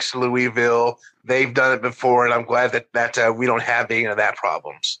 Phoenix, Louisville, they've done it before, and I'm glad that we don't have any of that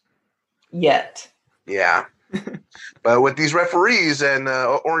problems yet. Yeah, but with these referees and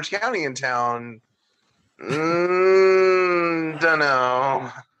Orange County in town. Don't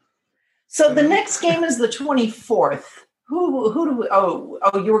know. So the next game is the 24th. Who do we? Oh,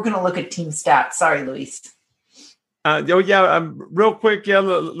 you were going to look at team stats. Sorry, Luis. Oh yeah, real quick. Yeah,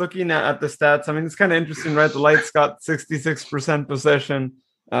 looking at the stats. I mean, it's kind of interesting, right? The Lights got 66% possession.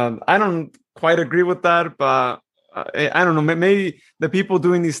 I don't quite agree with that, but I don't know. Maybe the people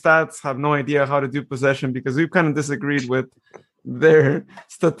doing these stats have no idea how to do possession because we've kind of disagreed with their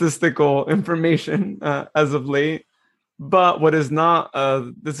statistical information as of late. But what is not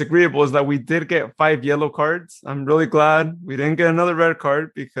disagreeable is that we did get 5 yellow cards. I'm really glad we didn't get another red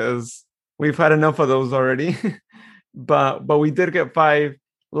card because we've had enough of those already. but we did get 5.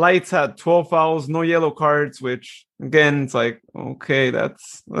 Lights had 12 fouls, no yellow cards, which again, it's like, okay,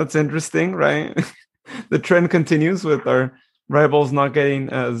 that's interesting, right? The trend continues with our rivals not getting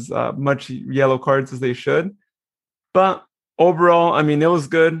as much yellow cards as they should. But overall, I mean, it was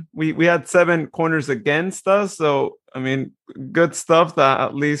good. We had 7 corners against us, so I mean, good stuff that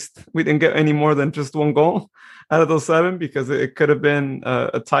at least we didn't get any more than just 1 goal out of those 7 because it could have been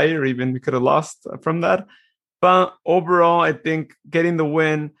a tie or even we could have lost from that. But overall, I think getting the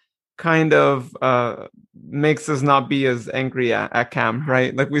win kind of makes us not be as angry at Cam,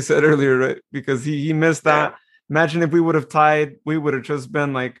 right? Like we said earlier, right? Because he missed that. Imagine if we would have tied, we would have just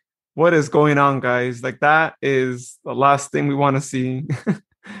been like, what is going on, guys? Like that is the last thing we want to see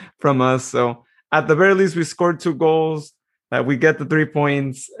from us. So at the very least, we scored 2 goals, that we get the 3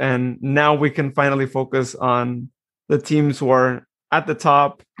 points, and now we can finally focus on the teams who are at the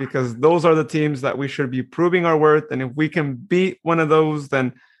top because those are the teams that we should be proving our worth. And if we can beat one of those,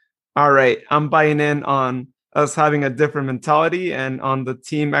 then all right, I'm buying in on us having a different mentality and on the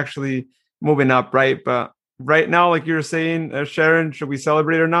team actually moving up, right? But right now, like you were saying, Sharon, should we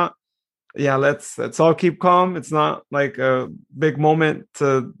celebrate or not? Yeah, let's all keep calm. It's not like a big moment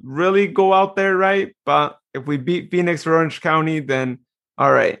to really go out there, right? But if we beat Phoenix or Orange County, then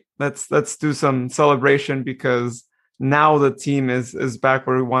all right, let's do some celebration because now the team is back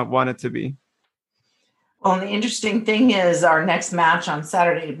where we want it to be. Well, and the interesting thing is our next match on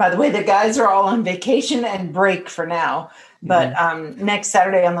Saturday. By the way, the guys are all on vacation and break for now. But next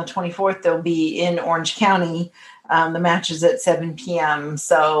Saturday on the 24th, they'll be in Orange County. The match is at 7 p.m.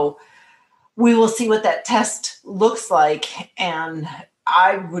 So we will see what that test looks like. And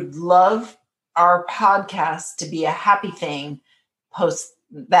I would love our podcast to be a happy thing post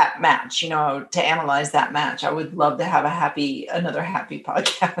that match, to analyze that match. I would love to have another happy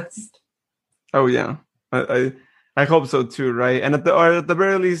podcast. Oh, yeah. I hope so too, right? And at the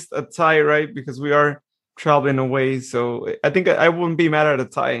very least, a tie, right? Because we are traveling away. So I think I wouldn't be mad at a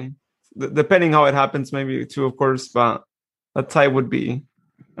tie. Depending how it happens, maybe 2, of course, but a tie would be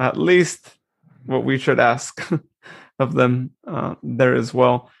at least what we should ask of them there as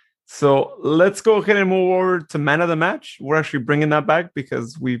well. So let's go ahead and move over to man of the match. We're actually bringing that back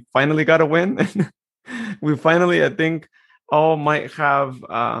because we finally got a win. We finally, I think, all might have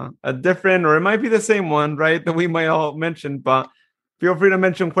a different, or it might be the same one, right? That we might all mention, but feel free to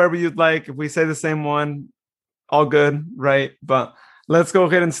mention whoever you'd like. If we say the same one, all good, right? But let's go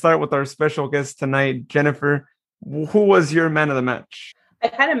ahead and start with our special guest tonight, Jennifer. Who was your man of the match? I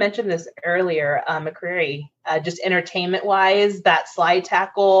kind of mentioned this earlier, McCreary, just entertainment wise, that slide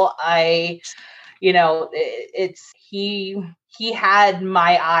tackle. He had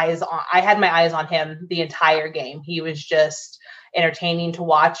my eyes on. I had my eyes on him the entire game. He was just entertaining to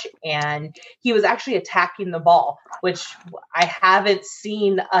watch, and he was actually attacking the ball, which I haven't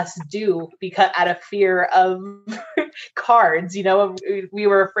seen us do because out of fear of cards. We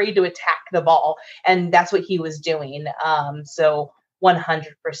were afraid to attack the ball, and that's what he was doing. So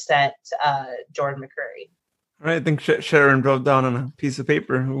 100% Jordan McCreary. Right, I think Sharon wrote down on a piece of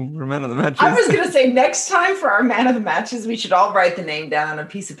paper who were man of the matches. I was going to say next time for our man of the matches, we should all write the name down on a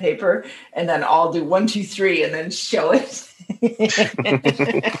piece of paper and then all do 1, 2, 3 and then show it.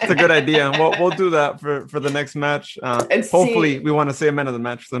 It's a good idea. We'll do that for the next match. Hopefully, we want to say a man of the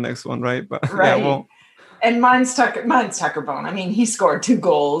match for the next one, right? But right. Yeah, and mine's Tucker Bone. I mean, he scored 2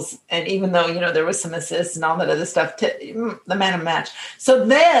 goals, and even though there was some assists and all that other stuff, the man of the match. So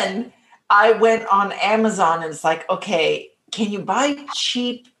then I went on Amazon and it's like, okay, can you buy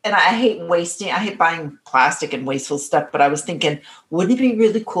cheap? And I hate buying plastic and wasteful stuff, but I was thinking, wouldn't it be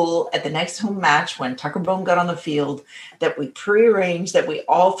really cool at the next home match when Tucker Bone got on the field that we prearrange that we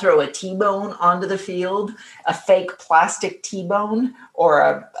all throw a T-bone onto the field, a fake plastic T-bone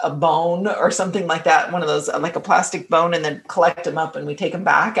or a bone or something like that, one of those, like a plastic bone, and then collect them up and we take them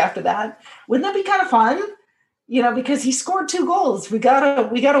back after that. Wouldn't that be kind of fun? Because he scored 2 goals. We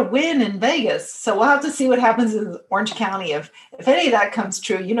gotta win in Vegas. So we'll have to see what happens in Orange County. If any of that comes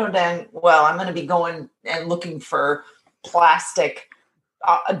true, Dan, well, I'm going to be going and looking for plastic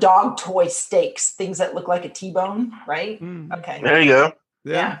dog toy steaks, things that look like a T-bone, right? Okay. There you go.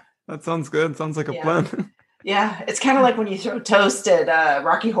 Yeah. That sounds good. Sounds like a plan. Yeah, it's kind of like when you throw toast at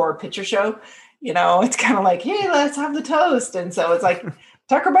Rocky Horror Picture Show. It's kind of like, hey, let's have the toast. And so it's like,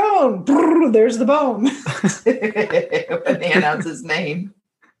 Tucker Bone, brrr, there's the bone. When they announce his name.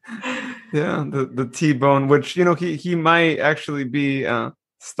 Yeah, the T-Bone, which, he might actually be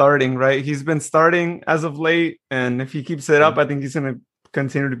starting, right? He's been starting as of late. And if he keeps it up, I think he's going to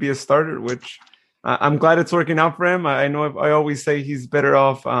continue to be a starter, which I'm glad it's working out for him. I know I always say he's better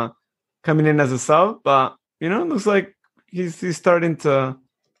off coming in as a sub, but it looks like he's starting to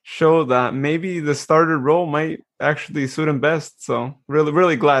show that maybe the starter role might actually suit him best. So really,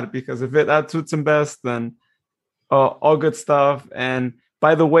 really glad, because if that suits him best, then all good stuff. And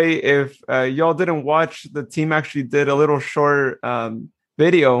by the way, if y'all didn't watch, the team actually did a little short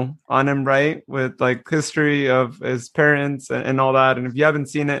video on him, right? With like history of his parents and all that. And if you haven't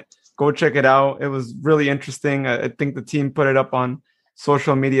seen it, go check it out. It was really interesting. I think the team put it up on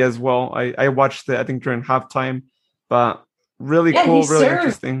social media as well. I watched it, I think, during halftime, but really cool, really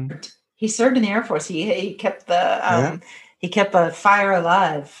interesting. He served in the Air Force. He kept the fire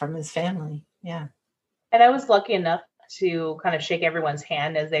alive from his family. Yeah. And I was lucky enough to kind of shake everyone's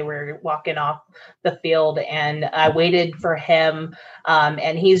hand as they were walking off the field, and I waited for him.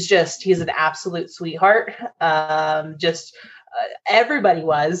 And he's an absolute sweetheart. Everybody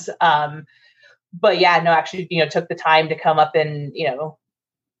was. But yeah, no, actually, took the time to come up and,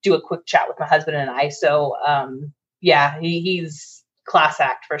 do a quick chat with my husband and I. So, yeah, he's class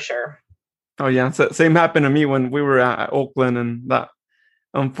act for sure. Oh yeah. So, same happened to me when we were at Oakland, and that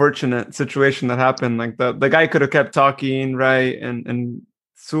unfortunate situation that happened. Like the guy could have kept talking, right? And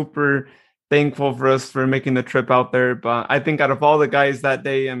super thankful for us for making the trip out there. But I think out of all the guys that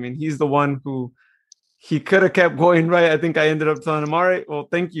day, I mean, he's the one who he could have kept going, right? I think I ended up telling him, all right, well,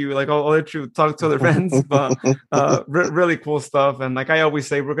 thank you. Like, I'll let you talk to other friends, but really cool stuff. And like I always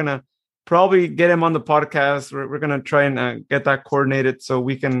say, we're going to probably get him on the podcast. We're going to try and get that coordinated so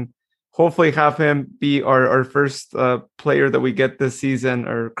we can hopefully have him be our first player that we get this season,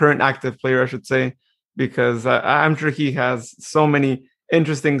 or current active player, I should say, because I'm sure he has so many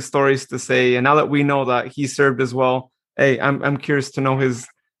interesting stories to say. And now that we know that he served as well, hey, I'm curious to know his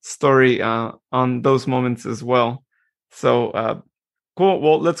story on those moments as well. So cool.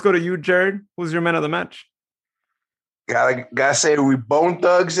 Well, let's go to you, Jared. Who's your man of the match? Gotta say, we Bone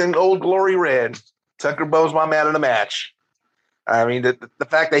Thugs in Old Glory Red. Tucker Bone's my man of the match. I mean, the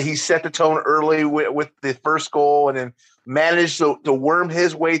fact that he set the tone early with the first goal, and then managed to worm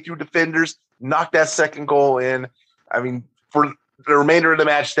his way through defenders, knock that second goal in. I mean, for the remainder of the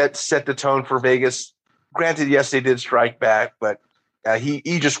match, that set the tone for Vegas. Granted, yes, they did strike back, but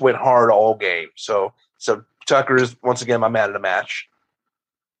he just went hard all game. So Tucker is, once again, my man of the match.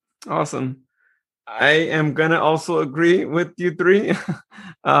 Awesome. I am going to also agree with you three,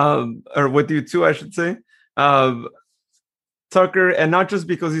 or with you two, I should say. Tucker, and not just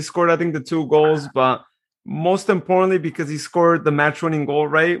because he scored, I think, the 2 goals, but most importantly because he scored the match-winning goal,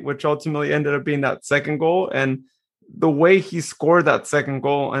 right, which ultimately ended up being that second goal. And the way he scored that second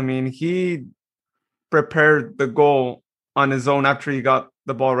goal, I mean, he prepared the goal on his own after he got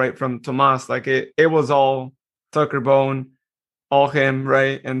the ball right from Tomas. Like it was all Tucker Bone, all him,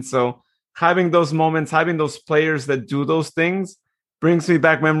 right? And so having those moments, having those players that do those things brings me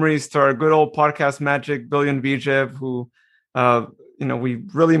back memories to our good old podcast magic, Billy and Vijev, who we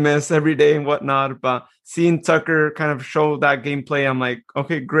really miss every day and whatnot. But seeing Tucker kind of show that gameplay, I'm like,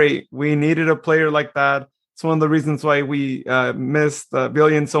 okay, great. We needed a player like that. It's one of the reasons why we missed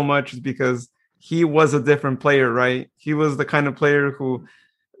Billion so much, is because he was a different player, right? He was the kind of player who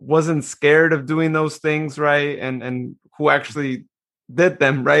wasn't scared of doing those things, right? And who actually did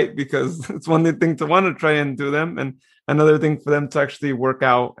them, right? Because it's one thing to want to try and do them, and another thing for them to actually work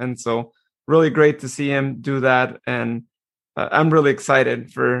out. And so really great to see him do that. And I'm really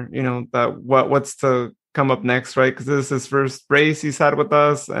excited for, what's to come up next, right? Because this is his first race he's had with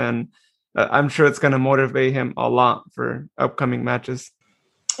us, and I'm sure it's going to motivate him a lot for upcoming matches.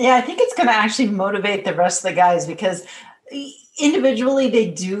 Yeah, I think it's going to actually motivate the rest of the guys, because individually they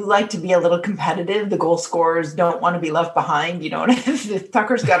do like to be a little competitive. The goal scorers don't want to be left behind. If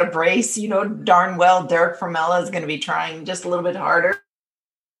Tucker's got a brace, darn well Derek Formella is going to be trying just a little bit harder,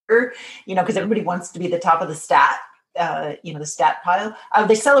 because everybody wants to be the top of the stat, the stat pile.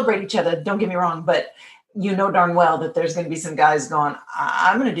 They celebrate each other, don't get me wrong, but darn well that there's going to be some guys going,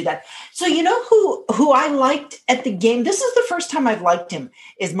 I'm going to do that. So who I liked at the game, this is the first time I've liked him,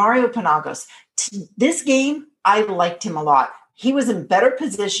 is Mario Panagos. This game, I liked him a lot. He was in better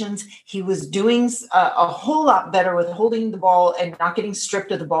positions. He was doing a whole lot better with holding the ball and not getting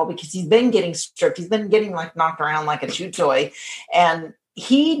stripped of the ball, because he's been getting stripped. He's been getting knocked around like a chew toy. And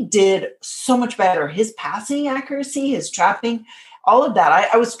he did so much better. His passing accuracy, his trapping, all of that.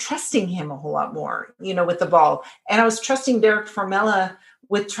 I was trusting him a whole lot more, with the ball. And I was trusting Derek Formella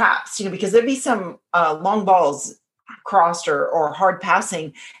with traps, because there'd be some long balls crossed or hard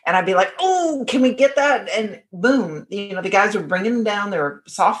passing. And I'd be like, oh, can we get that? And boom, the guys were bringing them down. They were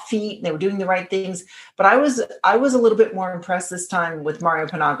soft feet and they were doing the right things. But I was a little bit more impressed this time with Mario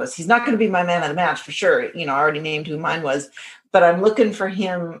Panagos. He's not going to be my man of the match for sure. I already named who mine was, but I'm looking for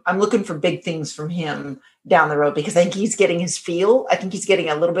him. I'm looking for big things from him down the road because I think he's getting his feel. I think he's getting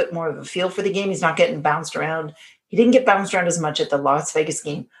a little bit more of a feel for the game. He's not getting bounced around. He didn't get bounced around as much at the Las Vegas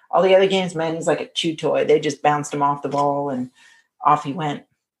game. All the other games, man, he's like a chew toy. They just bounced him off the ball and off he went.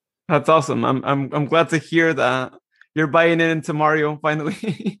 That's awesome. I'm glad to hear that you're buying into Mario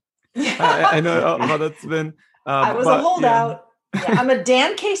finally. I know how that's been. I was a holdout. Yeah, I'm a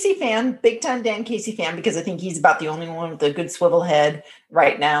Dan Casey fan, big time Dan Casey fan, because I think he's about the only one with a good swivel head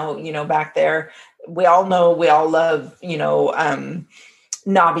right now, back there. We all know, we all love, Nabi.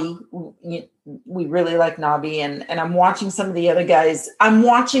 We really like Nabi, and I'm watching some of the other guys. I'm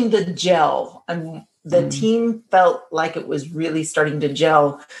watching the gel. The team felt like it was really starting to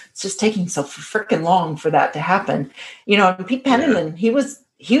gel. It's just taking so freaking long for that to happen. And Pete Pennington, he was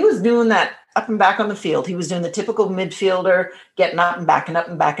doing that up and back on the field. He was doing the typical midfielder, getting up and back and up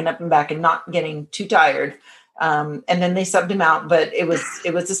and back and up and back and not getting too tired. And then they subbed him out, but it was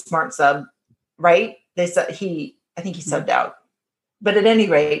a smart sub, right? I think he subbed out. But at any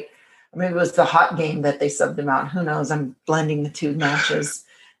rate, it was the hot game that they subbed him out. Who knows? I'm blending the two matches.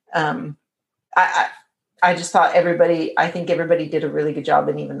 I just thought I think everybody did a really good job,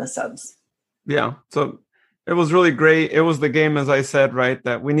 and even the subs. Yeah. So it was really great. It was the game, as I said, right,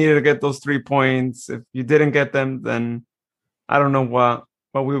 that we needed to get those 3 points. If you didn't get them, then I don't know what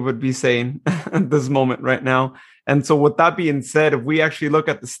we would be saying at this moment right now. And so with that being said, if we actually look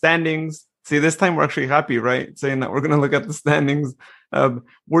at the standings, see, this time we're actually happy, right? Saying that we're going to look at the standings.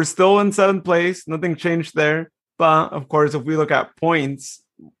 We're still in 7th place. Nothing changed there. But of course, if we look at points,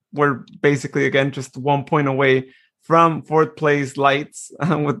 we're basically, again, just 1 point away from 4th place Lights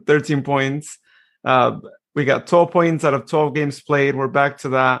with 13 points. We got 12 points out of 12 games played. We're back to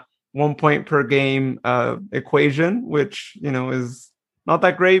that 1 point per game equation, which, is not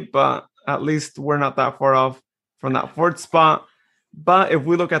that great, but at least we're not that far off from that 4th spot. But if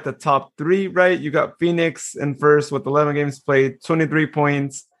we look at the top 3, right, you got Phoenix in 1st with 11 games played, 23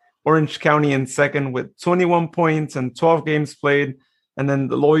 points. Orange County in 2nd with 21 points and 12 games played. And then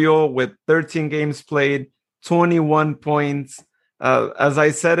the Loyal with 13 games played, 21 points. As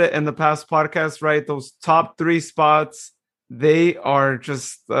I said it in the past podcast, right, those top 3 spots, they are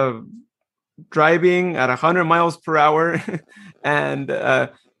just driving at 100 miles per hour. And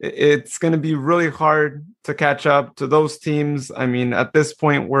it's going to be really hard to catch up to those teams. I mean, at this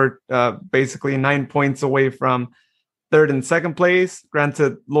point, we're basically 9 points away from 3rd and 2nd place.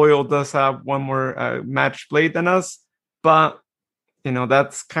 Granted, Loyal does have one more match played than us, but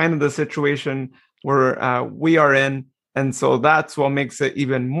that's kind of the situation where we are in. And so that's what makes it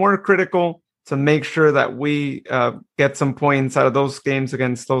even more critical to make sure that we get some points out of those games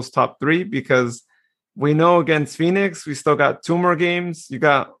against those top 3, because we know against Phoenix, we still got 2 more games. They're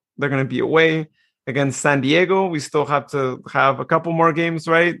going to be away. Against San Diego, we still have to have a couple more games,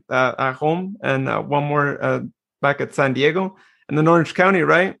 right, at home, and one more back at San Diego. And then Orange County,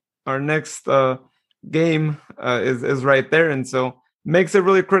 right, our next game is right there. And so makes it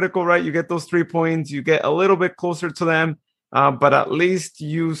really critical, right? You get those 3 points, you get a little bit closer to them, but at least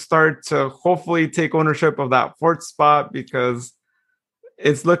you start to hopefully take ownership of that 4th spot, because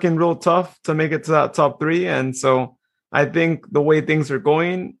it's looking real tough to make it to that top 3. And so I think the way things are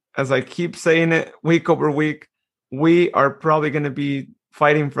going, as I keep saying it week over week, we are probably going to be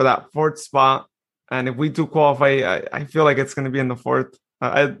fighting for that 4th spot. And if we do qualify, I feel like it's going to be in the 4th.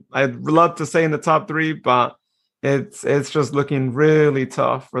 I'd love to say in the top 3, but it's just looking really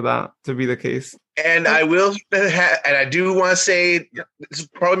tough for that to be the case. And I will, and I do want to say, this will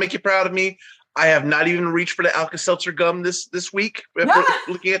probably make you proud of me, I have not even reached for the Alka-Seltzer gum this week for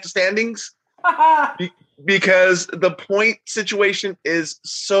looking at the standings, because the point situation is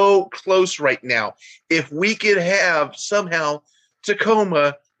so close right now. If we could have somehow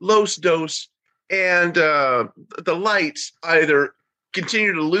Tacoma, Los Dos, and the Lights either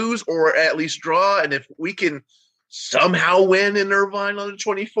continue to lose or at least draw, and if we can somehow win in Irvine on the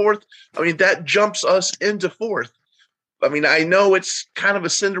 24th, I mean, that jumps us into 4th. I mean, I know it's kind of a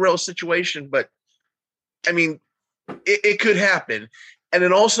Cinderella situation, but I mean, it could happen. And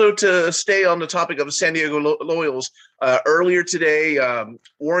then also to stay on the topic of the San Diego Loyals, earlier today,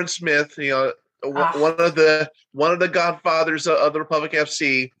 Warren Smith, one of the godfathers of the Republic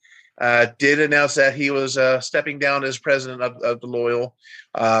FC did announce that he was stepping down as president of the Loyal.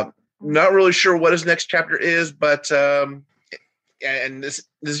 Not really sure what his next chapter is, but and this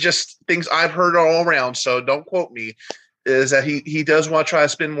is just things I've heard all around, so don't quote me, is that he does want to try to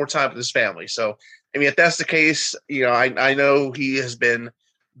spend more time with his family. So, I mean, if that's the case, I know he has been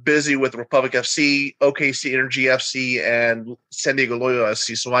busy with Republic FC, OKC Energy FC, and San Diego Loyal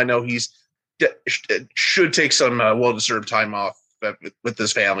FC, so I know should take some well-deserved time off with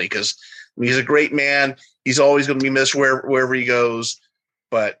his family, because he's a great man. He's always going to be missed wherever he goes,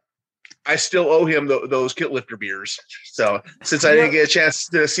 but I still owe him those Kit Lifter beers. So since I didn't get a chance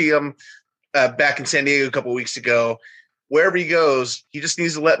to see him back in San Diego a couple of weeks ago, wherever he goes, he just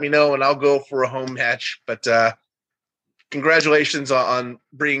needs to let me know, and I'll go for a home match. But congratulations on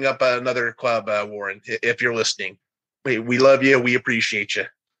bringing up another club, Warren, if you're listening. We love you. We appreciate you.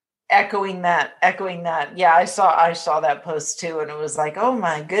 Echoing that. Yeah, I saw that post too, and it was like, oh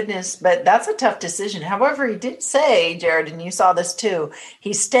my goodness. But that's a tough decision. However, he did say, Jared, and you saw this too,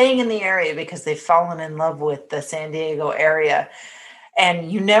 he's staying in the area because they've fallen in love with the San Diego area.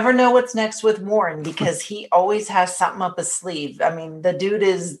 And you never know what's next with Warren, because he always has something up his sleeve. I mean, the dude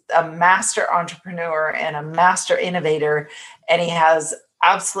is a master entrepreneur and a master innovator, and he has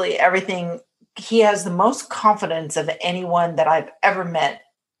absolutely everything. He has the most confidence of anyone that I've ever met.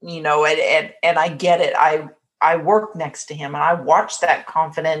 And I get it. I work next to him and I watch that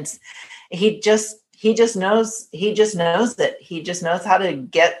confidence. He just knows that he just knows how to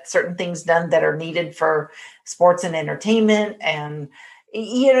get certain things done that are needed for sports and entertainment. And,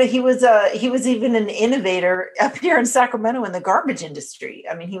 he was even an innovator up here in Sacramento in the garbage industry.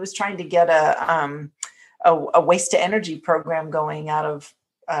 I mean, he was trying to get a waste to energy program going out of,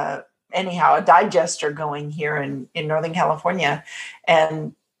 a digester going here in Northern California.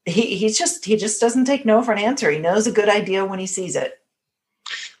 And he just doesn't take no for an answer. He knows a good idea when he sees it.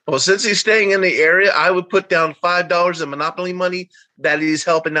 Well, since he's staying in the area, I would put down $5 in Monopoly money that he's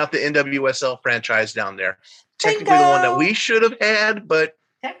helping out the NWSL franchise down there. Technically the one that we should have had, but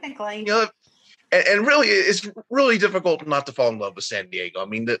technically, and really, it's really difficult not to fall in love with San Diego. I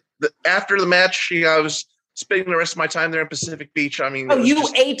mean, after the match, I was spending the rest of my time there in Pacific Beach. I mean,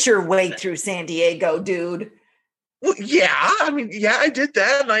 ate your way through San Diego, dude. Well, yeah. I mean, yeah, I did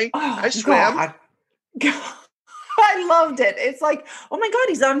that. And I swam. God. I loved it. It's like, oh my God,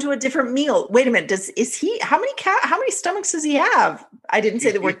 he's on to a different meal. Wait a minute. How many stomachs does he have? I didn't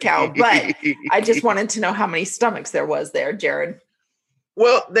say the word cow, but I just wanted to know how many stomachs there was there, Jared.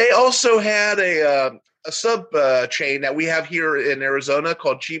 Well, they also had a sub chain that we have here in Arizona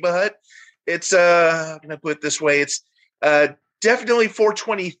called Chiba Hut. It's I'm going to put it this way. It's definitely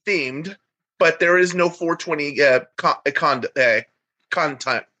 420 themed, but there is no 420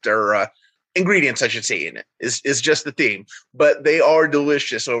 content or ingredients, I should say, in it. Is just the theme. But they are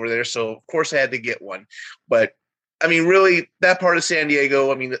delicious over there, so of course I had to get one. But I mean, really, that part of San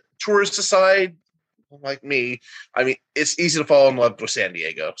Diego, I mean, the tourist aside, like me, I mean, it's easy to fall in love with San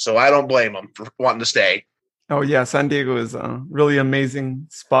Diego. So I don't blame them for wanting to stay. Oh yeah, San Diego is a really amazing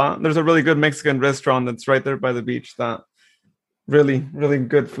spot. There's a really good Mexican restaurant that's right there by the beach. That really, really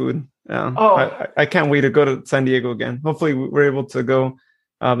good food. Yeah, I can't wait to go to San Diego again. Hopefully, we're able to go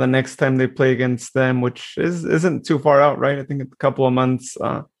the next time they play against them, which isn't too far out, right? I think it's a couple of months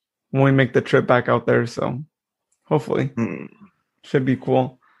when we make the trip back out there. So hopefully, should be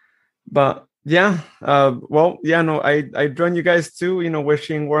cool. But yeah, I join you guys too,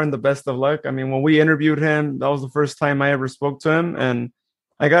 wishing Warren the best of luck. I mean, when we interviewed him, that was the first time I ever spoke to him. And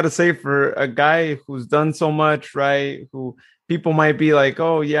I got to say, for a guy who's done so much, right, who people might be like,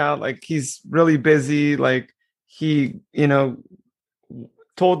 oh yeah, like he's really busy. Like he,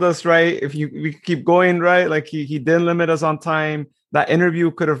 told us, right, if we keep going, right, like he didn't limit us on time. That interview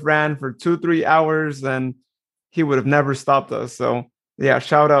could have ran for 2-3 hours and he would have never stopped us. So yeah,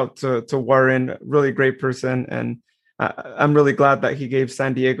 shout out to Warren, really great person. And I'm really glad that he gave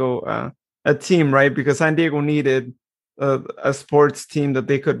San Diego a team, right? Because San Diego needed a sports team that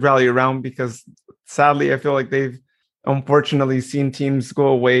they could rally around, because sadly, I feel like they've unfortunately seen teams go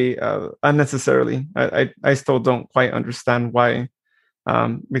away unnecessarily. I still don't quite understand why,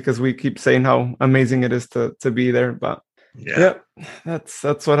 because we keep saying how amazing it is to be there. But yeah, that's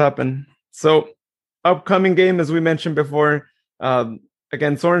what happened. So upcoming game, as we mentioned before,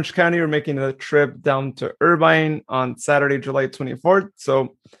 against Orange County, we're making a trip down to Irvine on Saturday, July 24th.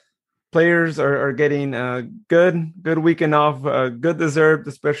 So players are getting a good weekend off, good deserved,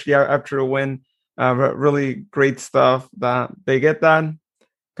 especially after a win. Really great stuff that they get that.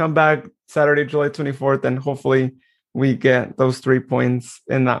 Come back Saturday, July 24th, and hopefully we get those 3 points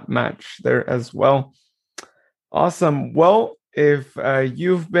in that match there as well. Awesome. Well, if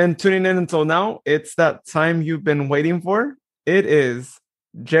you've been tuning in until now, it's that time you've been waiting for. It is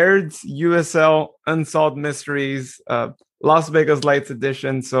Jared's USL Unsolved Mysteries Las Vegas Lights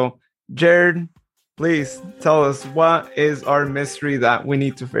edition. So, Jared, please tell us, what is our mystery that we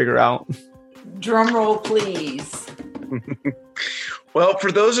need to figure out? Drum roll, please. Well,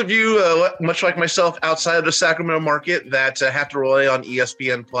 for those of you, much like myself, outside of the Sacramento market that have to rely on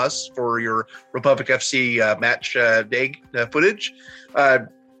ESPN Plus for your Republic FC match day footage,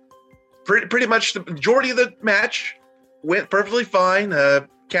 pretty much the majority of the match went perfectly fine,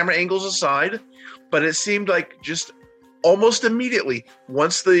 camera angles aside, but it seemed like just almost immediately,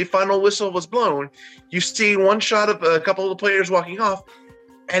 once the final whistle was blown, you see one shot of a couple of the players walking off,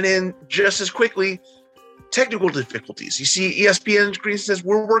 and then just as quickly, technical difficulties. You see ESPN screen says,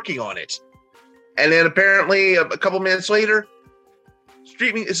 we're working on it. And then apparently a couple minutes later,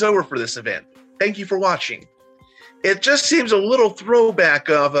 streaming is over for this event. Thank you for watching. It just seems a little throwback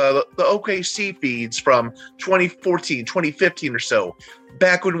of the OKC feeds from 2014, 2015 or so,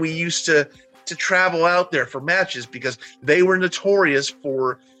 back when we used to travel out there for matches because they were notorious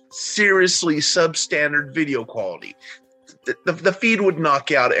for seriously substandard video quality. The feed would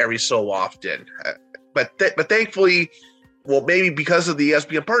knock out every so often. But thankfully, well, maybe because of the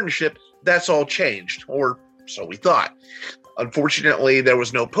ESPN partnership, that's all changed, or so we thought. Unfortunately, there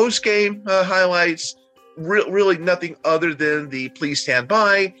was no post-game highlights, really nothing other than the please stand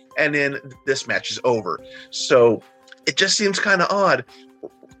by, and then this match is over. So it just seems kind of odd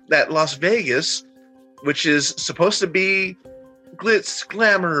that Las Vegas, which is supposed to be glitz,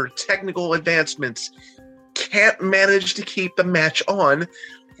 glamour, technical advancements, can't manage to keep the match on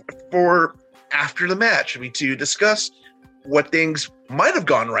for after the match. I mean, to discuss what things might have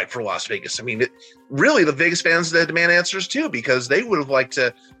gone right for Las Vegas. I mean, really, the Vegas fans that demand answers too, because they would have liked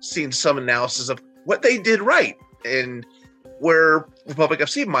to seen some analysis of what they did right and where Republic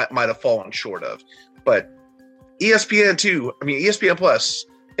FC might have fallen short of. But ESPN Plus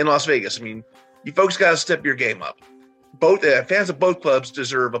in Las Vegas, I mean, you folks got to step your game up. Both fans of both clubs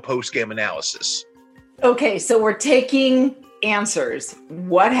deserve a post-game analysis. Okay, so we're taking answers.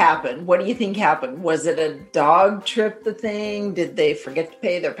 What happened? What do you think happened? Was it a dog trip the thing? Did they forget to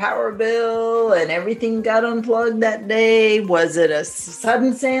pay their power bill and everything got unplugged that day? Was it a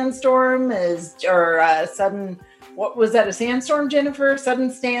sudden sandstorm? What was that, a sandstorm, Jennifer?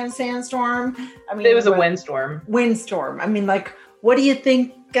 Sudden sandstorm? I mean, it was a windstorm. Windstorm. I mean, like, what do you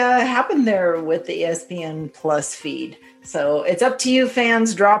think happened there with the ESPN Plus feed? So it's up to you,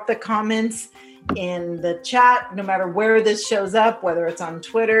 fans. Drop the comments in the chat, no matter where this shows up, whether it's on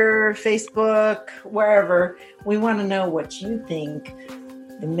Twitter, Facebook, wherever. We want to know what you think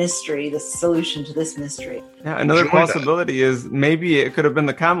the solution to this mystery. Yeah, another possibility is maybe it could have been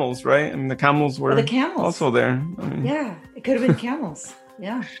the camels, right? I mean, the camels were also there. I mean, yeah, it could have been camels.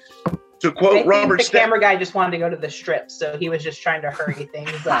 Yeah. To quote Robert, the camera guy just wanted to go to the strip, so he was just trying to hurry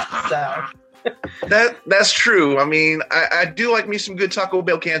things up. So. That's true. I mean, I do like me some good Taco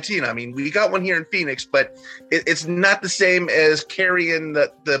Bell Cantina. I mean, we got one here in Phoenix, but it's not the same as carrying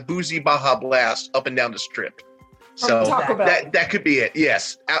the boozy Baja Blast up and down the strip. So that could be it.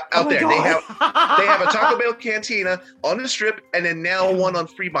 Yes, out there they have a Taco Bell Cantina on the strip, and then now one on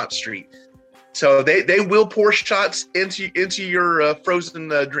Fremont Street. So they will pour shots into your frozen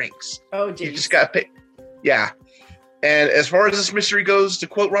drinks. Oh, geez. You just got to pay. Yeah. And as far as this mystery goes, to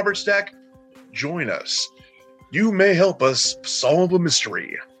quote Robert Stack, join us. You may help us solve a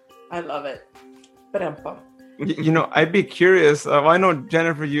mystery. I love it. I'd be curious. I know,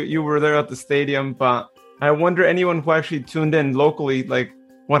 Jennifer, you were there at the stadium, but I wonder anyone who actually tuned in locally, like,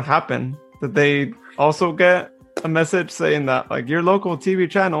 what happened? Did they also get a message saying that, like, your local TV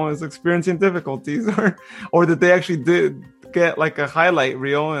channel is experiencing difficulties? Or did they actually did get, like, a highlight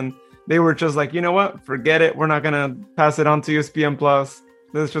reel and they were just like, you know what? Forget it. We're not going to pass it on to ESPN Plus.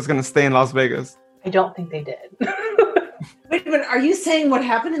 This is just going to stay in Las Vegas. I don't think they did. Wait a minute. Are you saying what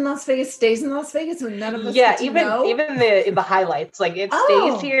happened in Las Vegas stays in Las Vegas when none of us even the highlights, like it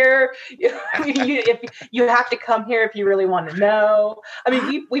stays here. You have to come here if you really want to know. I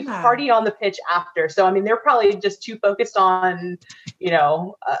mean, we party on the pitch after. So, I mean, they're probably just too focused on,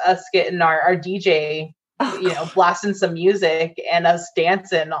 us getting our DJ, blasting some music and us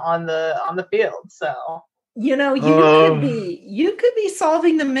dancing on the field. So. You could be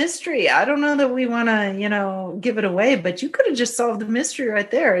solving the mystery. I don't know that we want to, give it away, but you could have just solved the mystery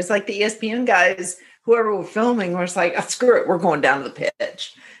right there. It's like the ESPN guys, whoever were filming, was like, oh, screw it, we're going down to the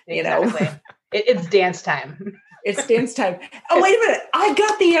pitch. Exactly. It's dance time. It's dance time. Oh, wait a minute. I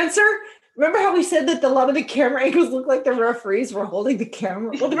got the answer. Remember how we said that a lot of the camera angles look like the referees were holding the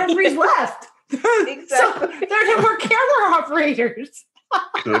camera? Well, the referees left. Exactly. So there are more camera operators.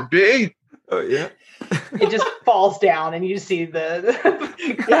 Could be. Oh yeah. It just falls down and you see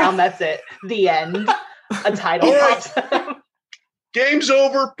the ground. That's it. The end. A title All right. pops up. Game's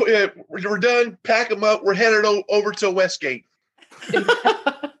over. We're done. Pack them up. We're headed over to Westgate.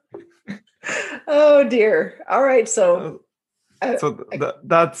 Oh dear. All right. So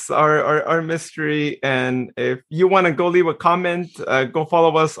that's our mystery. And if you want to go leave a comment, go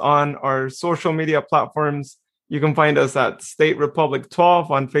follow us on our social media platforms. You can find us at State Republic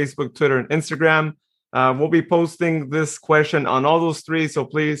 12 on Facebook, Twitter, and Instagram. We'll be posting this question on all those three, so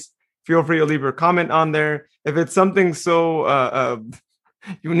please feel free to leave your comment on there. If it's something so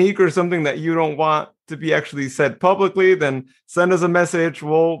unique or something that you don't want to be actually said publicly, then send us a message.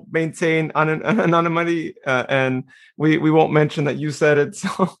 We'll maintain anonymity, and we won't mention that you said it.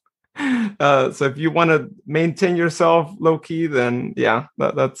 So, so if you want to maintain yourself low key, then yeah,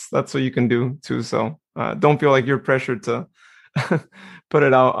 that's what you can do too. So don't feel like you're pressured to put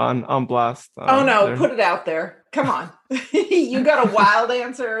it out on blast. Oh no, there. Put it out there. Come on. You got a wild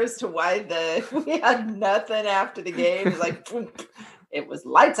answer as to why we had nothing after the game. It's like it was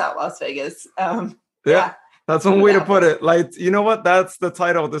lights out Las Vegas. Yeah, that's one way to put it. Lights. You know what? That's the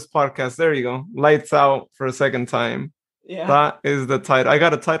title of this podcast. There you go. Lights out for a second time. Yeah. That is the title. I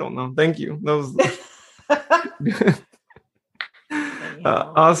got a title now. Thank you. That was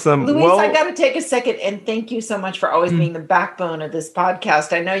awesome. Luis, well, I got to take a second and thank you so much for always being the backbone of this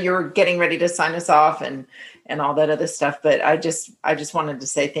podcast. I know you were getting ready to sign us off and all that other stuff, but I just wanted to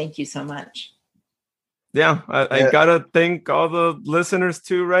say thank you so much. Yeah, I gotta thank all the listeners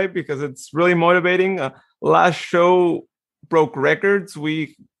too, right? Because it's really motivating. Last show broke records.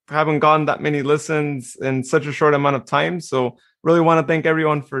 We haven't gotten that many listens in such a short amount of time. So really want to thank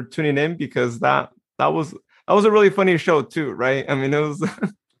everyone for tuning in, because that was a really funny show too, right? I mean, it was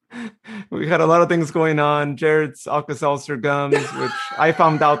we had a lot of things going on. Jared's Alka-Seltzer gums, which I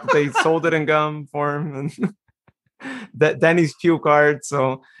found out that they sold it in gum form, and that Danny's cue card.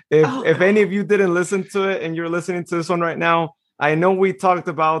 So if any of you didn't listen to it and you're listening to this one right now, I know we talked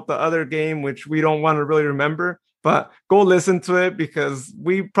about the other game, which we don't want to really remember, but go listen to it, because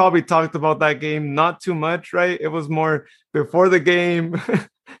we probably talked about that game not too much, right? It was more before the game.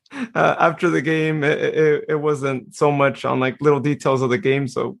 After the game, it wasn't so much on like little details of the game.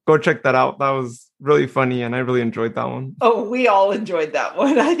 So go check that out. That was really funny, and I really enjoyed that one. Oh, we all enjoyed that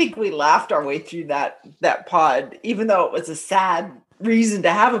one. I think we laughed our way through that pod, even though it was a sad reason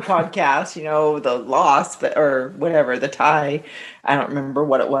to have a podcast, the loss, or whatever, the tie. I don't remember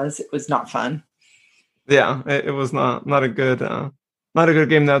what it was. It was not fun. Yeah, it was not a good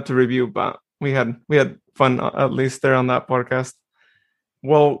game now to review, but we had fun at least there on that podcast.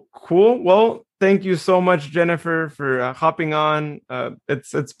 Well, cool. Well, thank you so much, Jennifer, for hopping on.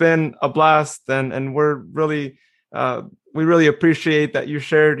 It's been a blast, and we really appreciate that you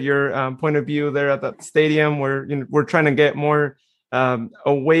shared your point of view there at that stadium, where we're trying to get more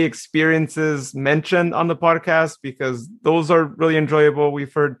away experiences mentioned on the podcast, because those are really enjoyable.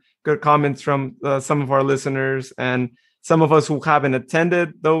 We've heard good comments from some of our listeners, and some of us who haven't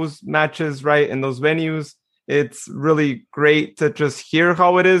attended those matches, right, in those venues. It's really great to just hear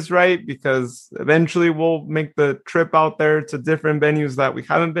how it is, right? Because eventually we'll make the trip out there to different venues that we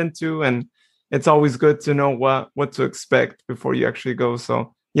haven't been to, and it's always good to know what to expect before you actually go.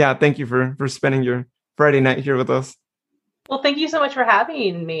 So yeah, thank you for spending your Friday night here with us. Well, thank you so much for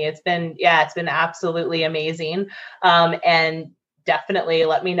having me. It's been absolutely amazing. And definitely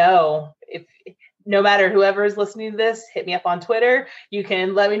let me know if no matter whoever is listening to this, hit me up on Twitter. You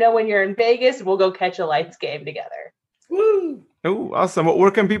can let me know when you're in Vegas. We'll go catch a Lights game together. Woo! Oh, awesome.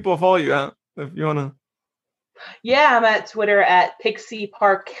 Where can people follow you at if you want to? Yeah, I'm at Twitter at Pixie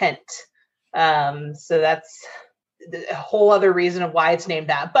Park Kent. So that's a whole other reason of why it's named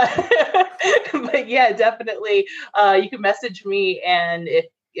that. But yeah, definitely. You can message me, and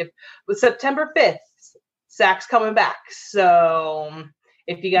if with September 5th, Zach's coming back. So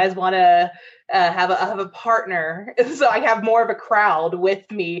if you guys want to have a partner, so I have more of a crowd with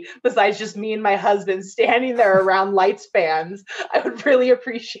me besides just me and my husband standing there around Lights fans, I would really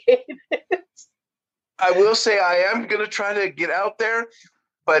appreciate it. I will say I am going to try to get out there,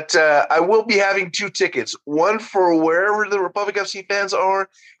 but I will be having 2 tickets, one for wherever the Republic FC fans are,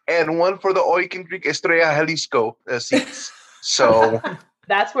 and one for the All You Can Drink Estrella Jalisco seats. So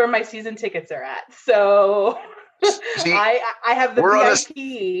that's where my season tickets are at. So see, I have the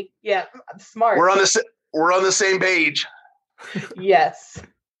VIP. Yeah, I'm smart. We're on the same page. Yes.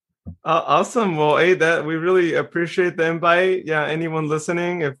 Awesome. Well, hey, that we really appreciate the invite. Yeah, anyone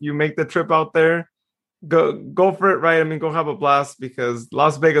listening, if you make the trip out there, go for it, right? I mean, go have a blast, because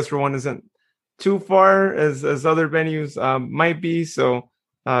Las Vegas for one isn't too far as other venues might be. So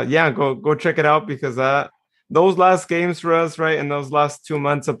yeah, go check it out, because those last games for us, right, in those last 2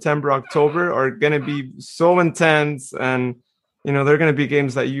 months, September, October, are going to be so intense. And they're going to be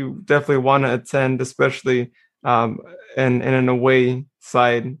games that you definitely want to attend, especially in an away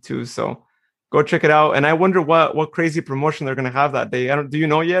side too. So go check it out. And I wonder what crazy promotion they're going to have that day. Do you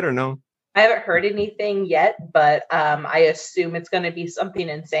know yet or no? I haven't heard anything yet, but I assume it's going to be something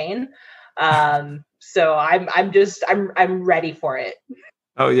insane. So I'm ready for it.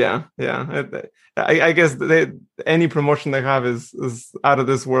 Oh yeah. I guess any promotion they have is out of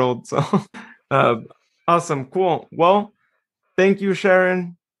this world. So awesome, cool. Well, thank you,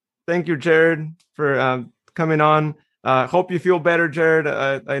 Sharon. Thank you, Jared, for coming on. Hope you feel better, Jared.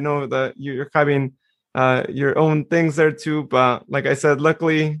 I know that you're having your own things there too, but like I said,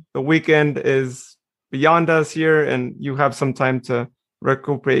 luckily the weekend is beyond us here, and you have some time to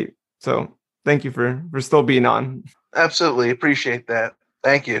recuperate. So thank you for still being on. Absolutely appreciate that.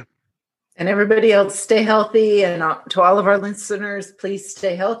 Thank you. And everybody else, stay healthy. And to all of our listeners, please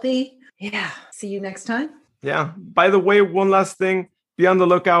stay healthy. Yeah. See you next time. Yeah. By the way, one last thing. Be on the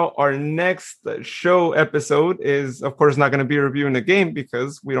lookout. Our next show episode is, of course, not going to be reviewing a game,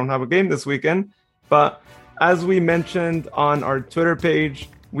 because we don't have a game this weekend. But as we mentioned on our Twitter page,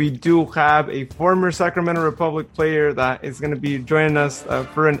 we do have a former Sacramento Republic player that is going to be joining us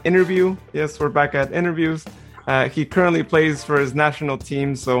for an interview. Yes, we're back at interviews. He currently plays for his national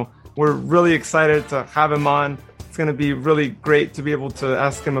team, so we're really excited to have him on. It's going to be really great to be able to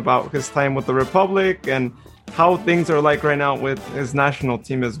ask him about his time with the Republic and how things are like right now with his national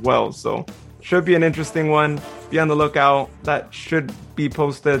team as well. So should be an interesting one. Be on the lookout. That should be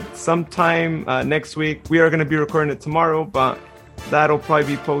posted sometime next week. We are going to be recording it tomorrow, but that'll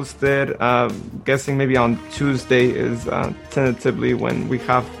probably be posted, guessing maybe on Tuesday is tentatively when we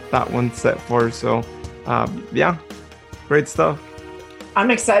have that one set for. So yeah, great stuff. I'm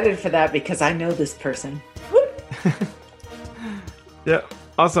excited for that because I know this person. Yeah,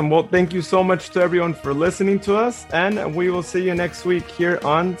 awesome. Well, thank you so much to everyone for listening to us, and we will see you next week here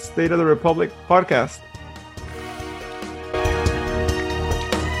on State of the Republic podcast.